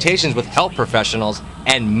consultations with health professionals,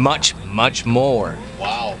 and much, much more.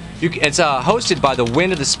 Wow. It's hosted by the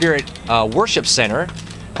Wind of the Spirit Worship Center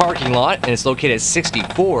parking lot, and it's located at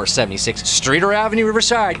 6476 Streeter Avenue,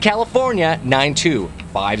 Riverside, California,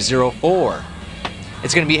 92504.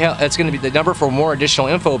 It's going to be the number for more additional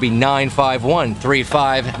info will be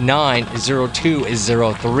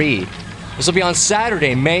 951-359-0203. This will be on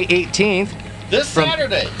Saturday, May 18th. This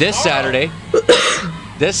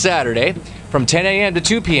Saturday from 10 a.m. to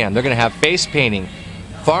 2 p.m. They're going to have face painting,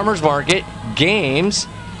 farmers market, games,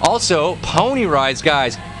 also pony rides,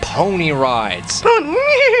 guys. Pony rides.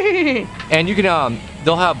 And you can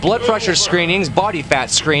they'll have blood pressure screenings, body fat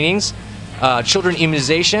screenings, children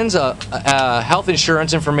immunizations, health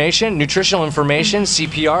insurance information, nutritional information,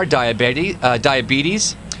 CPR,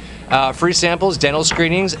 diabetes. Free samples, dental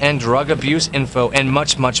screenings, and drug abuse info, and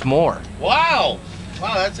much, much more. Wow.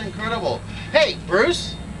 Wow, that's incredible. Hey,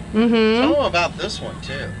 Bruce. Mm-hmm. Tell them about this one,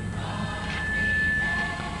 too.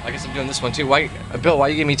 I guess I'm doing this one, too. Bill, why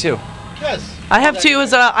you give me two? Yes. I have two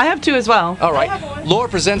as well. All right. Laura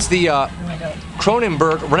presents the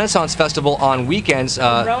Cronenberg Renaissance Festival on weekends.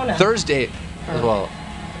 Thursday. Well,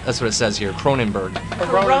 that's what it says here. Cronenberg.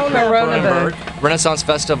 Cronenberg. Renaissance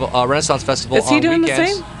Festival. Is he on doing the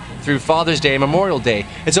weekends same? through Father's Day and Memorial Day.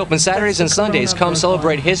 It's open Saturdays and Sundays. Come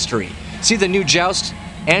celebrate history. See the new joust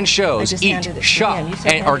and shows. Eat, shop,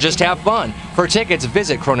 or just have fun. For tickets,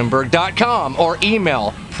 visit Cronenberg.com or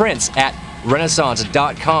email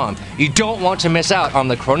prince@renaissance.com. You don't want to miss out on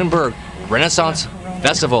the Cronenberg Renaissance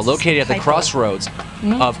Festival located at the crossroads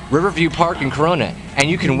of Riverview Park in Corona. And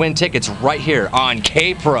you can win tickets right here on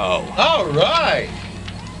K-Pro. All right.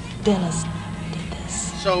 Dennis did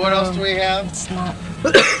this. So what else do we have? It's not.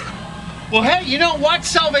 Well, hey, you know what?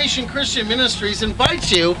 Salvation Christian Ministries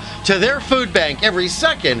invites you to their food bank every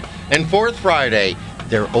second and fourth Friday.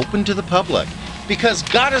 They're open to the public because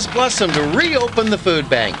God has blessed them to reopen the food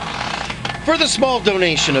bank. For the small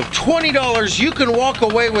donation of $20, you can walk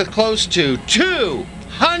away with close to $200.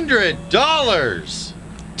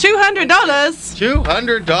 $200?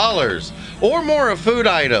 $200 or more of food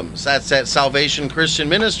items. That's at Salvation Christian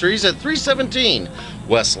Ministries at 317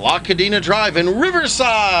 West La Cadena Drive in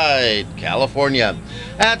Riverside, California.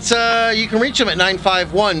 You can reach them at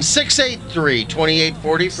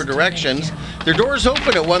 951-683-2840 for directions. Their doors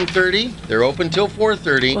open at 1:30. They're open till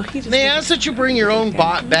 4:30. They ask that you bring your own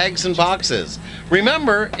bags and boxes.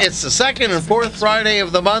 Remember, it's the second and fourth Friday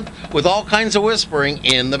of the month with all kinds of whispering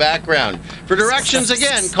in the background. For directions,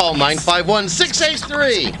 again, call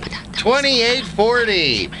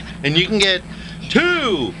 951-683-2840. And you can get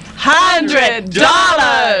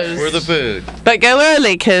 $200 for the food. But go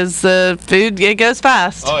early because the food, it goes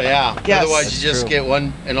fast. Oh, yeah. Yes. Otherwise, you just get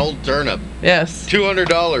an old turnip. Yes.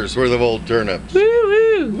 $200 worth of old turnips.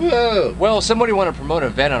 Woo-woo. Whoa. Well, somebody want to promote an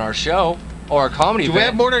event on our show or a comedy Do event. we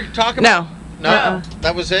have more to talk about? No. No?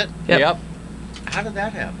 That was it? Yep. How did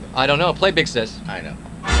that happen? I don't know. Play Big Sis. I know.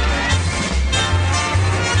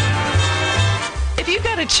 If you've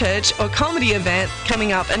got a church or comedy event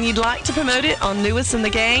coming up and you'd like to promote it on Lewis and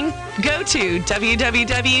the Gang, go to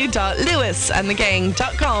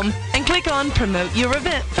www.lewisandthegang.com and click on Promote Your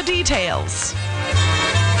Event for details.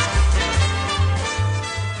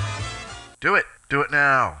 Do it. Do it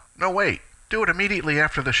now. No, wait. Do it immediately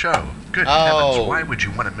after the show. Good Oh. heavens, why would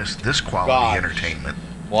you want to miss this quality entertainment?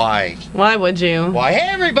 Why? Why would you? Why, hey,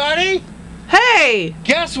 everybody! Hey!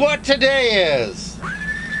 Guess what today is?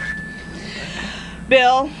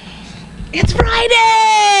 Bill, it's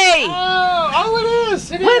Friday! Oh, it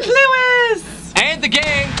is! It With is. Lewis! And the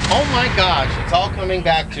gang! Oh my gosh, it's all coming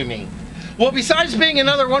back to me. Well, besides being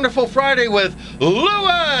another wonderful Friday with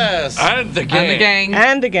Lewis! And the gang! And the gang.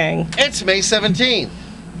 And the gang. It's May 17th.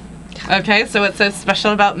 Okay, so what's so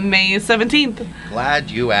special about May 17th? Glad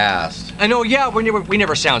you asked. I know, yeah, we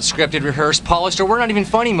never sound scripted, rehearsed, polished, or we're not even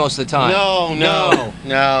funny most of the time. No.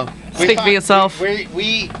 Speak for yourself.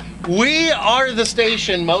 We are the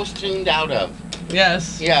station most tuned out of.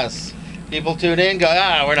 Yes. Yes. People tune in, go,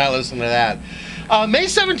 we're not listening to that. May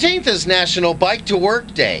 17th is National Bike to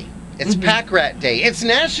Work Day. It's Pack Rat Day. It's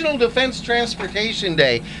National Defense Transportation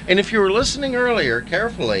Day. And if you were listening earlier,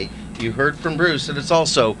 carefully, you heard from Bruce that it's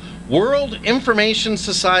also World Information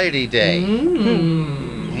Society Day.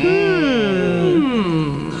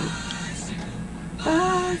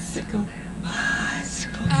 Bicycle.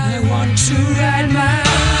 I want to ride my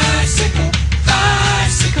bicycle,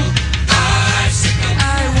 bicycle, bicycle.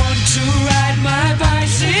 I want to ride my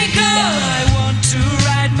bicycle. I want to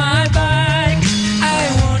ride my bike. I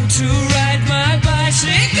want to ride my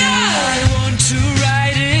bicycle. I want to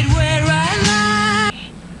ride it where I like.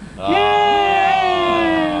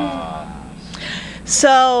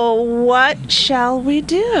 So, what shall we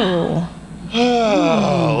do?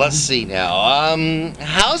 Oh, let's see now.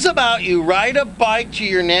 How's about you ride a bike to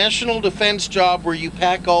your national defense job where you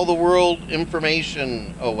pack all the world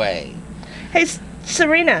information away? Hey,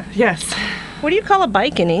 Serena. Yes. What do you call a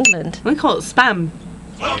bike in England? We call it spam.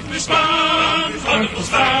 Wonderful spam, wonderful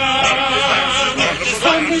spam,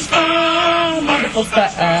 wonderful spam, wonderful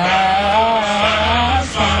spam.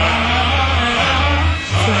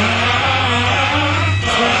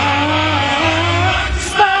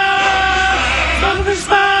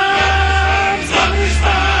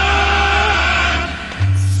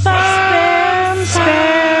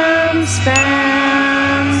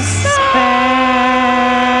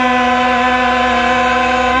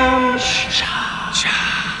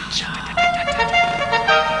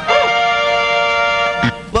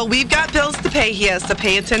 yes, the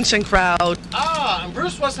pay attention crowd. Ah, and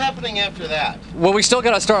Bruce, what's happening after that? Well, we still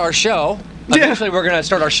got to start our show. Eventually, we're going to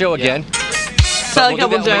start our show again. Tell a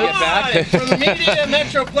couple jokes. From the Media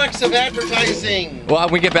Metroplex of Advertising. Well,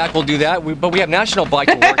 when we get back, we'll do that. But we have National Bike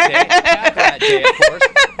to Work Day, Pack Rat Day, of course,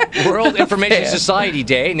 World Information Society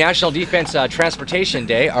Day, National Defense Transportation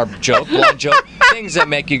Day, our blind joke, things that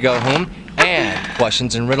make you go home, and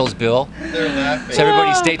questions and riddles, Bill. They're laughing. So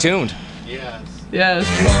everybody stay tuned. Yes. Yes.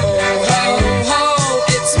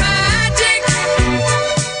 It's magic.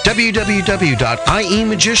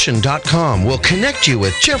 www.iemagician.com will connect you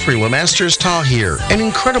with Jeffrey Lemasters Tahir, an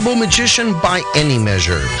incredible magician by any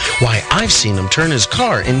measure. Why, I've seen him turn his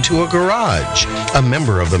car into a garage. A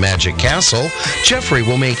member of the Magic Castle, Jeffrey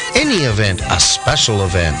will make any event a special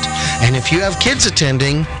event. And if you have kids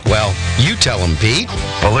attending, well, you tell them, Pete.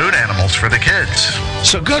 Balloon animals for the kids.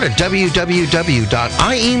 So go to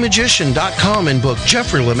www.iemagician.com and book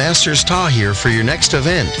Jeffrey Lemasters Tahir for your next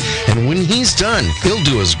event. And when he's done, he'll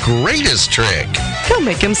do his greatest trick. He'll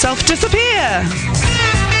make himself disappear.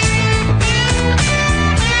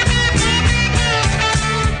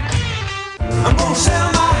 I'm gonna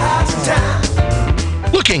sell my house in town.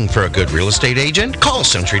 Looking for a good real estate agent? Call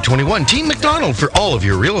Century 21 Team McDonald for all of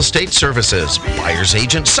your real estate services. Buyer's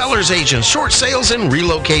agent, seller's agent, short sales, and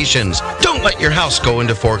relocations. Don't let your house go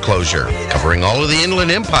into foreclosure. Covering all of the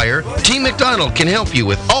Inland Empire, Team McDonald can help you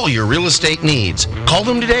with all your real estate needs. Call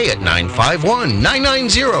them today at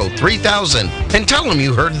 951-990-3000 and tell them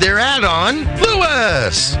you heard their ad on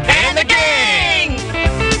Lewis And the gang!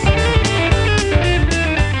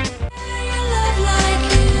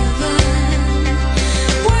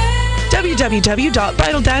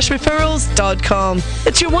 www.bridal-referrals.com.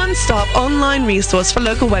 It's your one-stop online resource for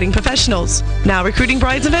local wedding professionals. Now recruiting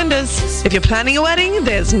brides and vendors. If you're planning a wedding,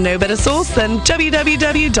 there's no better source than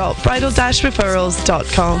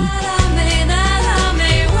www.bridal-referrals.com.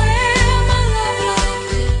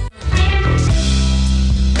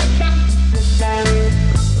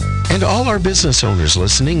 And all our business owners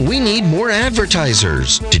listening, we need more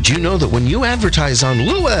advertisers. Did you know that when you advertise on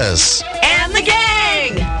Lewis And the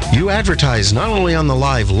gang! you advertise not only on the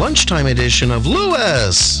live lunchtime edition of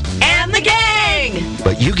Lewis And the gang!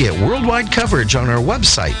 but you get worldwide coverage on our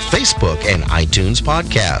website, Facebook, and iTunes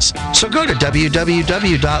podcast. So go to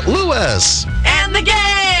www.lewis.com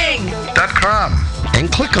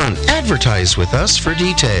and click on Advertise with Us for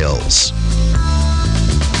details.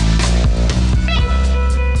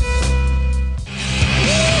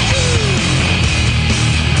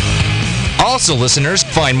 Also, listeners,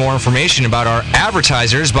 find more information about our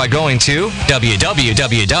advertisers by going to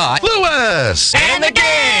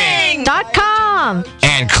www.lewis.com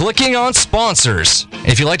and clicking on sponsors.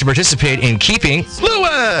 If you'd like to participate in keeping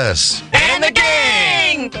Lewis And the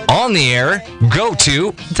gang! on the air, go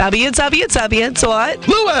to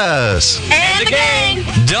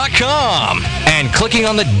www.lewis.com and clicking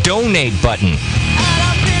on the donate button.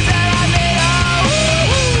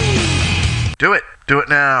 Do it. Do it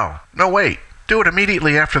now. No, wait. Do it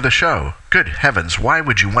immediately after the show. Good heavens, why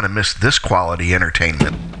would you want to miss this quality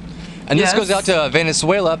entertainment? And this goes out to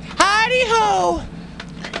Venezuela. Hidey-ho!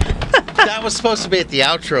 That was supposed to be at the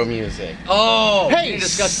outro music. Oh, hey, we didn't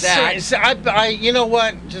discuss that. I, you know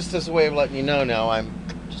what? Just as a way of letting you know now, I'm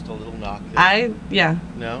just a little knocked in.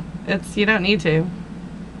 No? It's, you don't need to.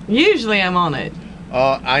 Usually I'm on it.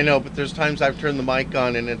 I know, but there's times I've turned the mic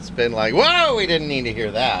on and it's been like, whoa, we didn't need to hear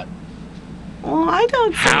that. Well, I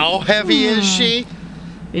don't think... How heavy is she?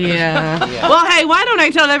 Yeah. Well, hey, why don't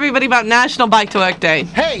I tell everybody about National Bike to Work Day?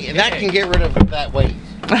 Hey, that can get rid of that weight.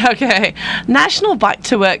 Okay. National Bike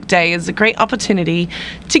to Work Day is a great opportunity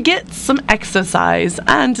to get some exercise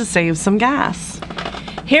and to save some gas.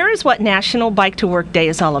 Here is what National Bike to Work Day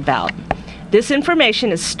is all about. This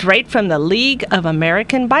information is straight from the League of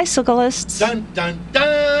American Bicyclists. Dun, dun,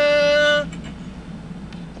 dun!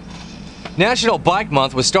 National Bike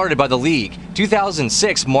Month was started by the League.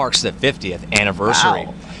 2006 marks the 50th anniversary.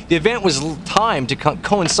 Wow. The event was timed to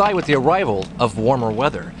coincide with the arrival of warmer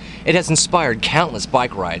weather. It has inspired countless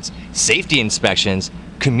bike rides, safety inspections,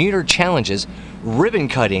 commuter challenges, ribbon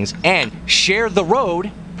cuttings, and Share the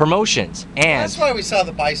Road promotions. And That's why we saw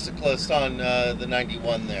the bicyclist on the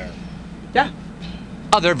 91 there. Yeah.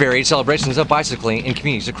 Other varied celebrations of bicycling in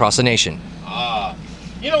communities across the nation.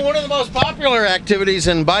 You know, one of the most popular activities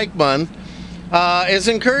in Bike Month is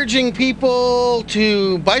encouraging people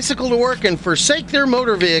to bicycle to work and forsake their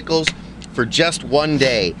motor vehicles for just one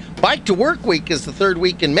day. Bike to Work Week is the third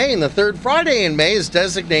week in May, and the third Friday in May is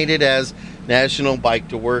designated as National Bike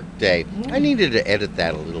to Work Day. I needed to edit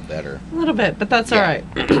that a little better. A little bit, but that's all right.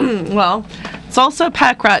 Well, it's also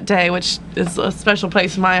Pack Rat Day, which is a special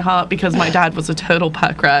place in my heart because my dad was a total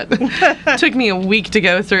pack rat. Took me a week to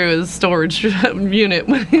go through his storage unit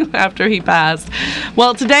after he passed.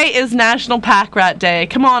 Well, today is National Pack Rat Day.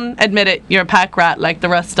 Come on, admit it, you're a pack rat like the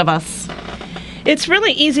rest of us. It's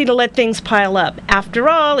really easy to let things pile up. After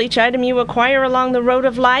all, each item you acquire along the road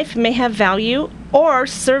of life may have value or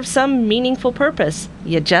serve some meaningful purpose.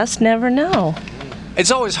 You just never know. It's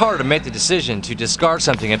always hard to make the decision to discard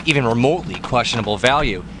something of even remotely questionable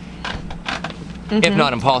value, if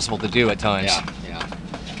not impossible to do at times. Yeah.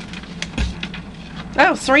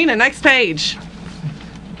 Oh, Serena, next page.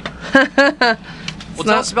 Well,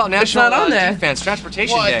 tell us about National not on there. Defense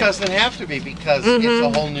Transportation Well, Day. it doesn't have to be because it's a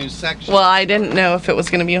whole new section. Well, I didn't know if it was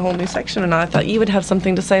going to be a whole new section or not. I thought you would have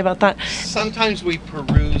something to say about that. Sometimes we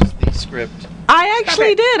peruse the script. I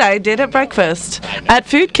actually did. I did at breakfast at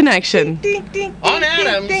Food Connection On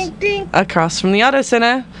Adams, across from the Auto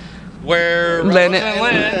Center. where Lynn Rosa and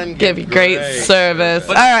Lynn give you great service.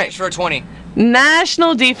 All right. For 20.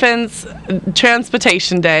 National Defense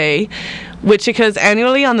Transportation Day, which occurs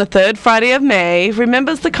annually on the third Friday of May,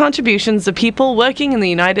 remembers the contributions of people working in the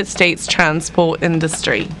United States transport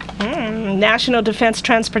industry. National Defense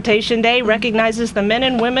Transportation Day recognizes the men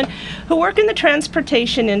and women who work in the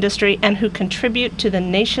transportation industry and who contribute to the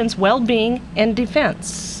nation's well-being and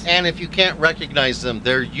defense. And if you can't recognize them,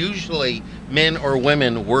 they're usually men or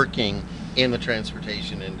women working in the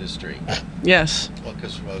transportation industry. Yes. Well,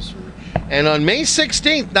 'cause most were. And on May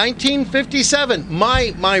 16th, 1957,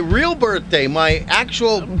 my real birthday, my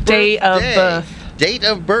actual Day of birth. Date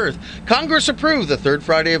of birth, Congress approved the third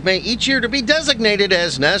Friday of May each year to be designated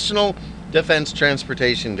as National Defense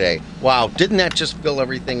Transportation Day. Wow, didn't that just fill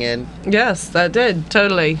everything in? Yes, that did,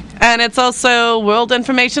 totally. And it's also World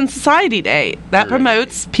Information Society Day. That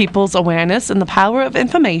promotes people's awareness in the power of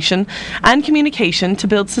information and communication to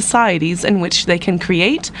build societies in which they can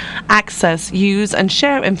create, access, use, and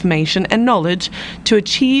share information and knowledge to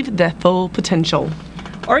achieve their full potential.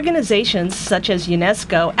 Organizations such as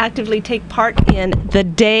UNESCO actively take part in the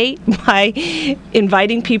day by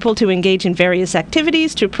inviting people to engage in various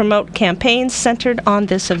activities to promote campaigns centered on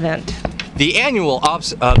this event. The annual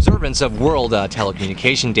observance of World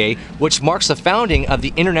Telecommunication Day, which marks the founding of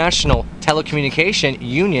the International Telecommunication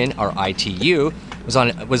Union, or ITU,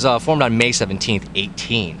 was formed on May 17th,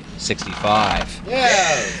 1865.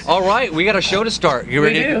 Yeah. All right, we got a show to start. You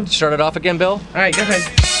ready to start it off again, Bill? All right, go ahead.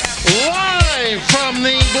 Live from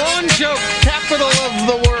the Blonde Joke capital of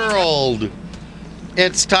the world.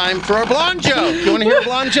 It's time for a blonde joke. You want to hear a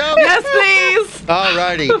blonde joke? Yes, please.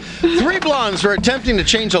 Alrighty. 3 blondes were attempting to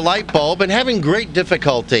change a light bulb and having great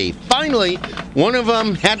difficulty. Finally, one of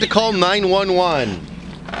them had to call 911.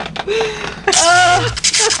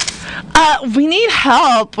 We need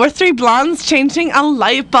help. We're 3 blondes changing a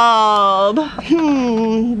light bulb.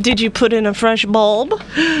 Did you put in a fresh bulb?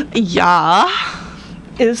 Yeah.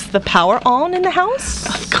 Is the power on in the house?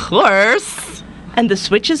 Of course. And the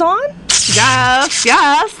switch is on? Yes,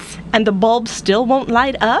 yes. And the bulb still won't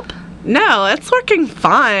light up? No, it's working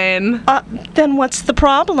fine. Then what's the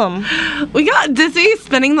problem? We got dizzy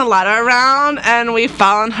spinning the ladder around and we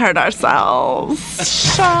fell and hurt ourselves.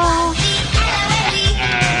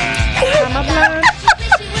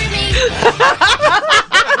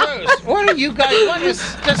 Bruce, what are you guys? What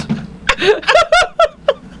is this?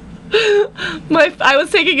 I was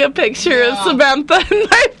taking a picture of Samantha and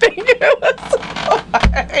my finger was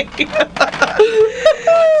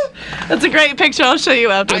That's a great picture. I'll show you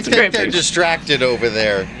after. It's a great they're picture. distracted over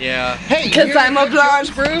there. Yeah. Hey, because you I'm a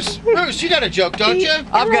blonde. Bruce? Bruce, you got a joke, don't you?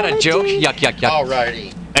 I've got a joke. Yuck, yuck, yuck.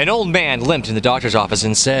 Alrighty. An old man limped in the doctor's office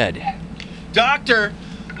and said, Doctor,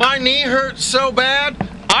 my knee hurts so bad,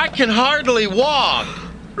 I can hardly walk.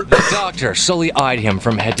 The doctor slowly eyed him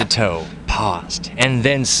from head to toe, paused, and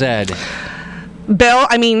then said,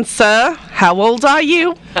 Sir, how old are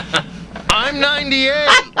you? I'm 98,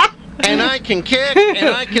 and I can kick, and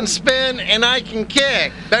I can spin, and I can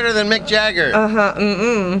kick. Better than Mick Jagger.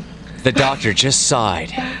 The doctor just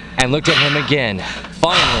sighed and looked at him again.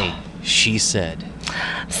 Finally, she said,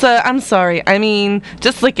 Sir, I'm sorry.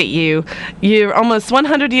 Just look at you. You're almost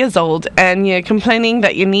 100 years old, and you're complaining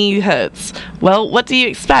that your knee hurts. Well, what do you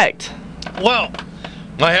expect? Well,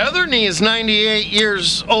 my other knee is 98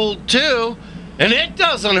 years old, too, and it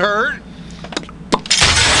doesn't hurt.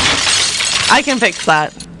 I can fix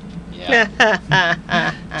that.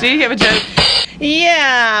 Do you have a joke?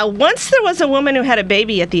 Yeah, once there was a woman who had a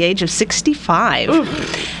baby at the age of 65.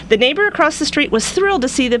 The neighbor across the street was thrilled to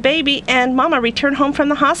see the baby, and Mama returned home from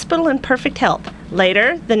the hospital in perfect health.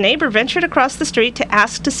 Later, the neighbor ventured across the street to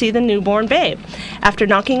ask to see the newborn babe. After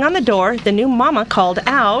knocking on the door, the new mama called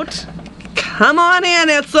out, "Come on in,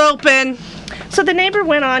 it's open." So the neighbor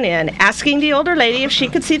went on in, asking the older lady if she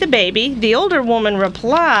could see the baby. The older woman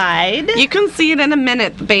replied, "You can see it in a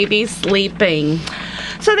minute. The baby's sleeping."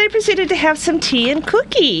 So they proceeded to have some tea and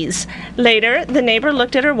cookies. Later, the neighbor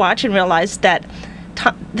looked at her watch and realized that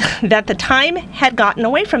the time had gotten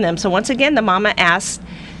away from them. So once again, the mama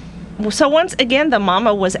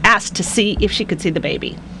was asked to see if she could see the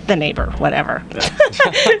baby. The neighbor, whatever.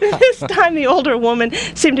 This time, the older woman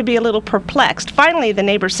seemed to be a little perplexed. Finally, the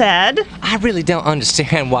neighbor said, I really don't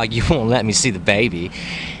understand why you won't let me see the baby.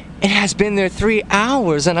 It has been there 3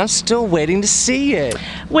 hours and I'm still waiting to see it.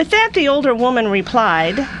 With that, the older woman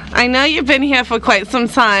replied, "I know you've been here for quite some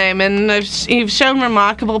time and you've shown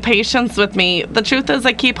remarkable patience with me. The truth is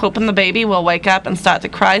I keep hoping the baby will wake up and start to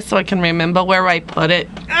cry so I can remember where I put it."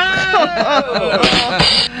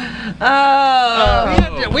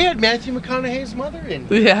 We had Matthew McConaughey's mother in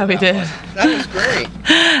here. Yeah, we did. That was great.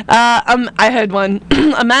 I had one.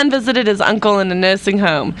 A man visited his uncle in a nursing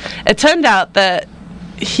home. It turned out that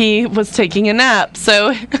he was taking a nap,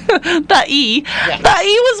 so that he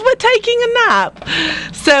was taking a nap.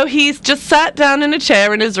 So he's just sat down in a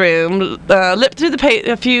chair in his room, lipped through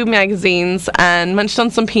a few magazines, and munched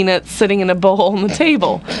on some peanuts sitting in a bowl on the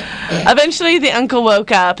table. Eventually, the uncle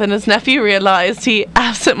woke up, and his nephew realized he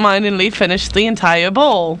absent-mindedly finished the entire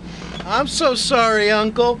bowl. I'm so sorry,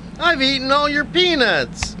 Uncle. I've eaten all your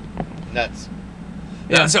peanuts. Nuts.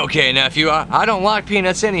 That's okay, nephew. I don't like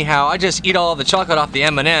peanuts anyhow. I just eat all the chocolate off the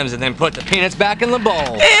M&Ms and then put the peanuts back in the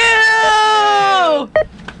bowl. Ew!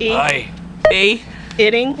 Eating.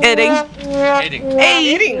 It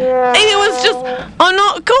was just, I'm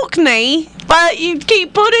not Cockney, but you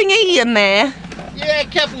keep putting E in there. Yeah, I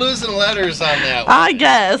kept losing letters on that one. I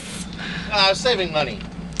guess. I was saving money.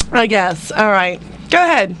 I guess. All right. Go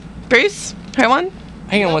ahead. Bruce, hear one?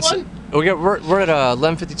 Hang on one second. We're at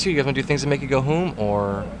 11:52. You guys want to do things that make you go home,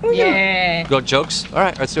 or go jokes? All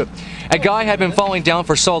right, let's do it. A guy had been falling down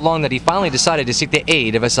for so long that he finally decided to seek the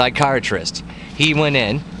aid of a psychiatrist. He went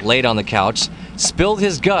in, laid on the couch, spilled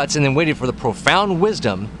his guts, and then waited for the profound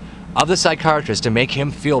wisdom of the psychiatrist to make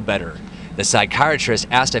him feel better. The psychiatrist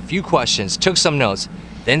asked a few questions, took some notes,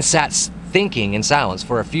 then sat thinking in silence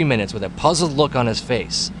for a few minutes with a puzzled look on his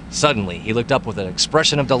face. Suddenly, he looked up with an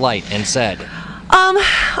expression of delight and said,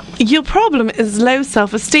 Your problem is low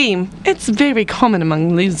self-esteem. It's very common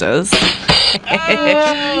among losers.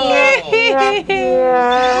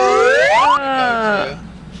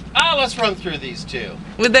 Let's run through these two.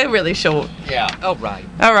 They're really short. Yeah. Oh, right.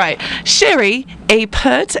 All right. Sherry, a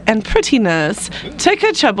pert and pretty nurse, took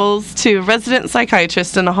her troubles to a resident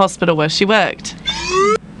psychiatrist in a hospital where she worked.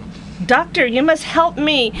 Doctor, you must help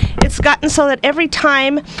me. It's gotten so that every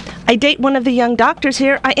time I date one of the young doctors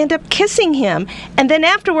here, I end up kissing him. And then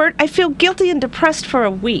afterward, I feel guilty and depressed for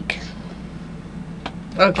a week.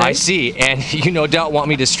 Okay. I see, and you no doubt want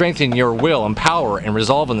me to strengthen your will and power and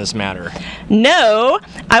resolve in this matter. No,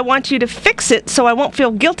 I want you to fix it so I won't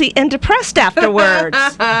feel guilty and depressed afterwards.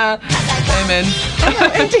 Amen.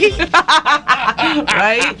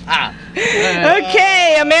 Right?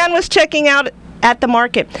 Okay, a man was checking out at the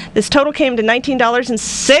market. This total came to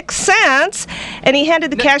 $19.06, and he handed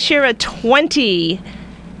the cashier a 20.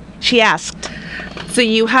 She asked, "So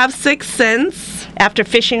you have 6 cents?" After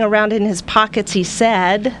fishing around in his pockets, he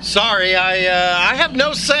said, "Sorry, I have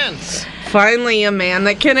no sense." Finally, a man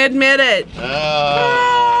that can admit it. We've been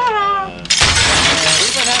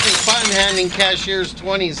having fun handing cashiers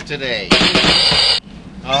 20s today.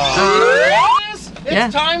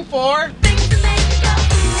 It's time for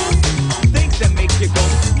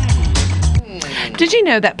Did you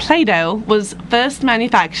know that Play-Doh was first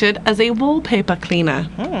manufactured as a wallpaper cleaner?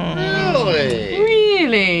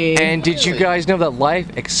 Really? And did you guys know that life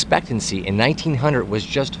expectancy in 1900 was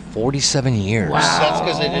just 47 years? Wow. That's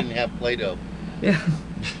because they didn't have Play-Doh. Yeah.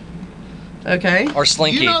 Okay. Or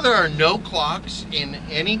Slinky. You know there are no clocks in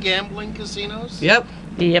any gambling casinos? Yep.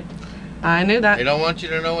 I knew that. They don't want you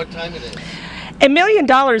to know what time it is. $1 million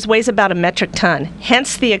weighs about a metric ton,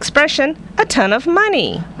 hence the expression, a ton of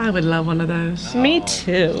money. I would love one of those. Me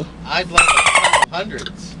too. I'd love a ton of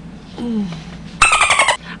hundreds. $1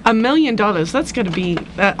 million, that's going to be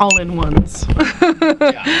all in ones.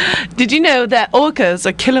 Did you know that orcas,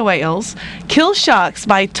 or killer whales, kill sharks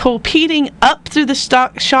by torpedoing up through the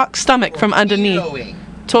shark's stomach from underneath?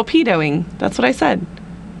 Torpedoing. That's what I said.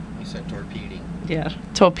 You said torpedoing. Yeah.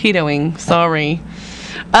 Torpedoing, sorry.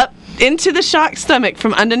 Up into the shark's stomach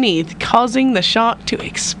from underneath, causing the shark to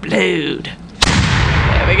explode.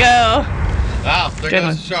 There we go. Wow, there Good goes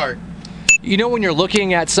one. the shark. You know, when you're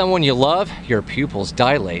looking at someone you love, your pupils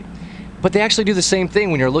dilate. But they actually do the same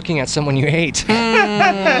thing when you're looking at someone you hate.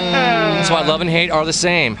 That's why love and hate are the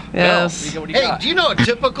same. Yes. Bill, what do you Hey, got? do you know a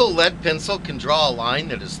typical lead pencil can draw a line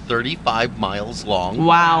that is 35 miles long?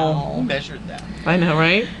 Wow. Who measured that? I know,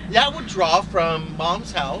 right? That would draw from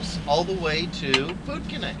Mom's house all the way to Food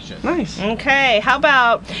Connection. Nice. Okay, how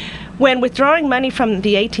about when withdrawing money from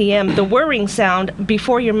the ATM, the whirring sound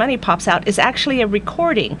before your money pops out is actually a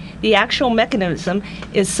recording. The actual mechanism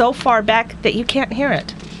is so far back that you can't hear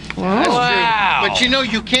it. That's Wow. true. But you know,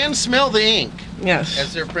 you can smell the ink Yes.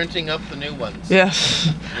 as they're printing up the new ones. Yes.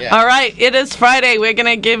 Yeah. All right, it is Friday. We're going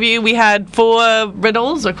to give you, we had 4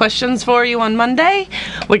 riddles or questions for you on Monday.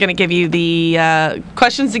 We're going to give you the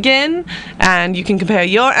questions again, and you can compare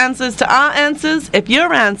your answers to our answers. If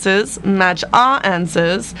your answers match our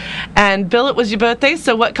answers, and Bill, it was your birthday,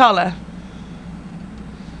 so what color?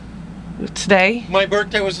 Today? My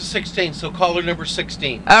birthday was the 16th, so caller number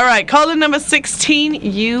 16. All right, caller number 16,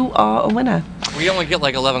 you are a winner. We only get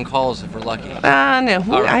like 11 calls if we're lucky. No,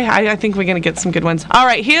 All right. I think we're going to get some good ones. All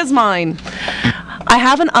right, here's mine. I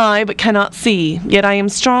have an eye but cannot see, yet I am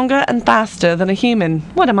stronger and faster than a human.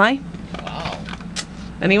 What am I? Wow.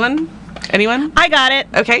 Anyone? Anyone? I got it.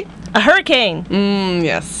 Okay. A hurricane.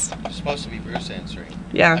 Yes. It's supposed to be Bruce answering.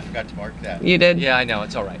 Yeah. I forgot to mark that. You did. Yeah, I know.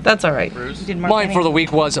 It's all right. That's all right. Bruce? Mine for the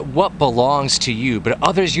week was, what belongs to you, but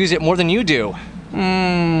others use it more than you do?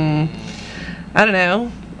 I don't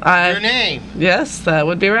know. Your name. Yes, that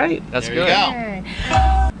would be right. That's There good. you go.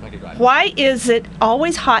 Okay, go ahead. Why is it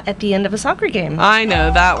always hot at the end of a soccer game? I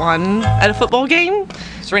know that one. At a football game?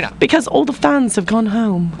 Serena. Because all the fans have gone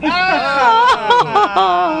home. All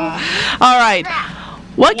right.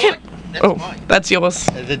 What can... That's Oh, mine. that's yours.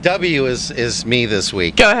 The W is me this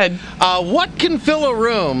week. Go ahead. What can fill a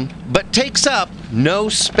room but takes up no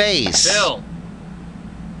space? Bill.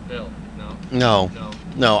 No.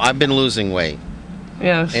 No, I've been losing weight.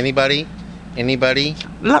 Yes. Anybody?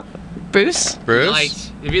 Look, Bruce? Bruce?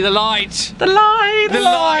 Light. It'd be the light. The light. The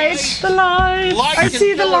light. The light. Light I can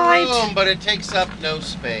see the fill light. a room, but it takes up no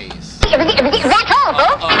space.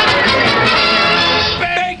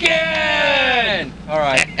 Bacon! All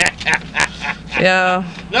right. Yeah.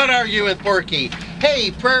 Not argue with Porky.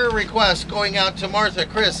 Hey, prayer request going out to Martha,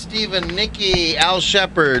 Chris, Stephen, Nikki, Al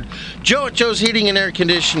Shepard, Joe at Joe's Heating and Air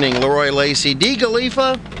Conditioning, Leroy Lacey, D.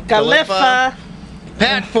 Galifa,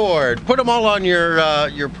 Pat Ford. Put them all on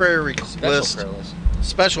your prayer list.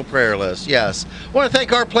 Special prayer list, yes. I want to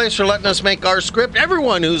thank Our Place for letting us make our script.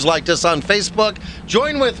 Everyone who's liked us on Facebook,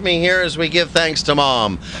 join with me here as we give thanks to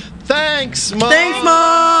Mom. Thanks, Mom. Thanks,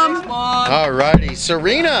 Mom. All righty,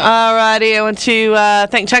 Serena. All righty. I want to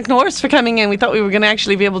thank Chuck Norris for coming in. We thought we were going to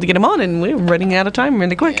actually be able to get him on, and we were running out of time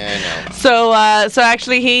really quick. Yeah, I know. So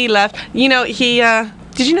actually he left. You know, he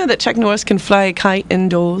did you know that Chuck Norris can fly a kite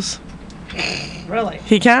indoors? Really?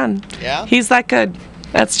 He can. Yeah? He's that good.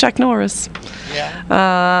 That's Chuck Norris.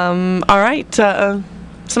 Yeah. All right.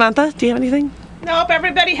 Samantha, do you have anything? Nope,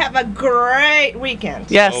 everybody have a great weekend.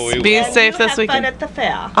 Yes, Oh, we be will. safe You this have fun weekend. at the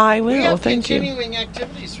fair. I We will. have Thank you. continuing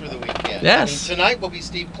activities for the weekend. Yes. I mean, tonight will be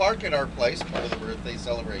Steve Clark at Our Place, part of the birthday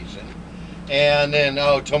celebration. And then,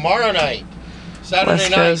 tomorrow night, Saturday West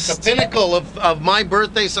night, Coast. the pinnacle of my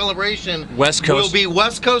birthday celebration West Coast. will be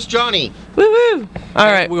West Coast Johnny. Woo woo.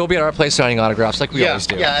 All right. We will be at our place signing autographs like we always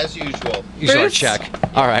do. Yeah, as usual. Use our Bruce? check.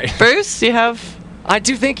 All right. Bruce, you have. I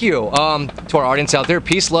do thank you. To our audience out there,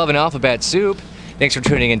 peace, love, and alphabet soup. Thanks for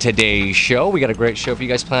tuning in today's show. We got a great show for you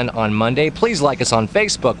guys planned on Monday. Please like us on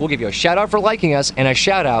Facebook. We'll give you a shout out for liking us and a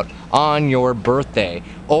shout out on your birthday.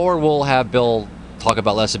 Or we'll have Bill talk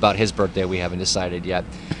about less about his birthday. We haven't decided yet.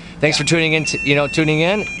 Thanks for tuning in. Tuning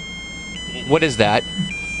in. What is that?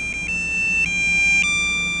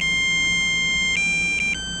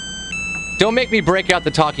 Don't make me break out the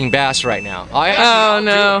talking bass right now. Oh,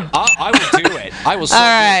 no. I will do it. I will. All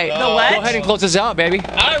right. Go ahead and close this out, baby.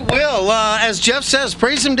 I will. As Jeff says,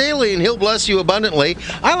 praise him daily and he'll bless you abundantly.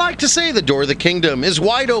 I like to say the door of the kingdom is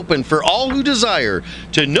wide open for all who desire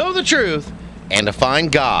to know the truth and to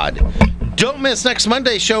find God. Don't miss next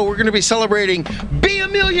Monday's show. We're going to be celebrating Be a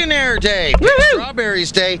Millionaire Day,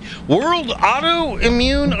 Strawberries Day, World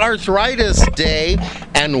Autoimmune Arthritis Day,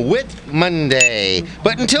 and Whit Monday.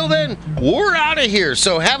 But until then, we're out of here.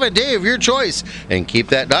 So have a day of your choice and keep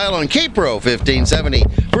that dial on KPRO 1570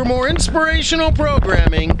 for more inspirational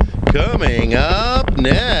programming coming up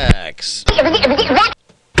next.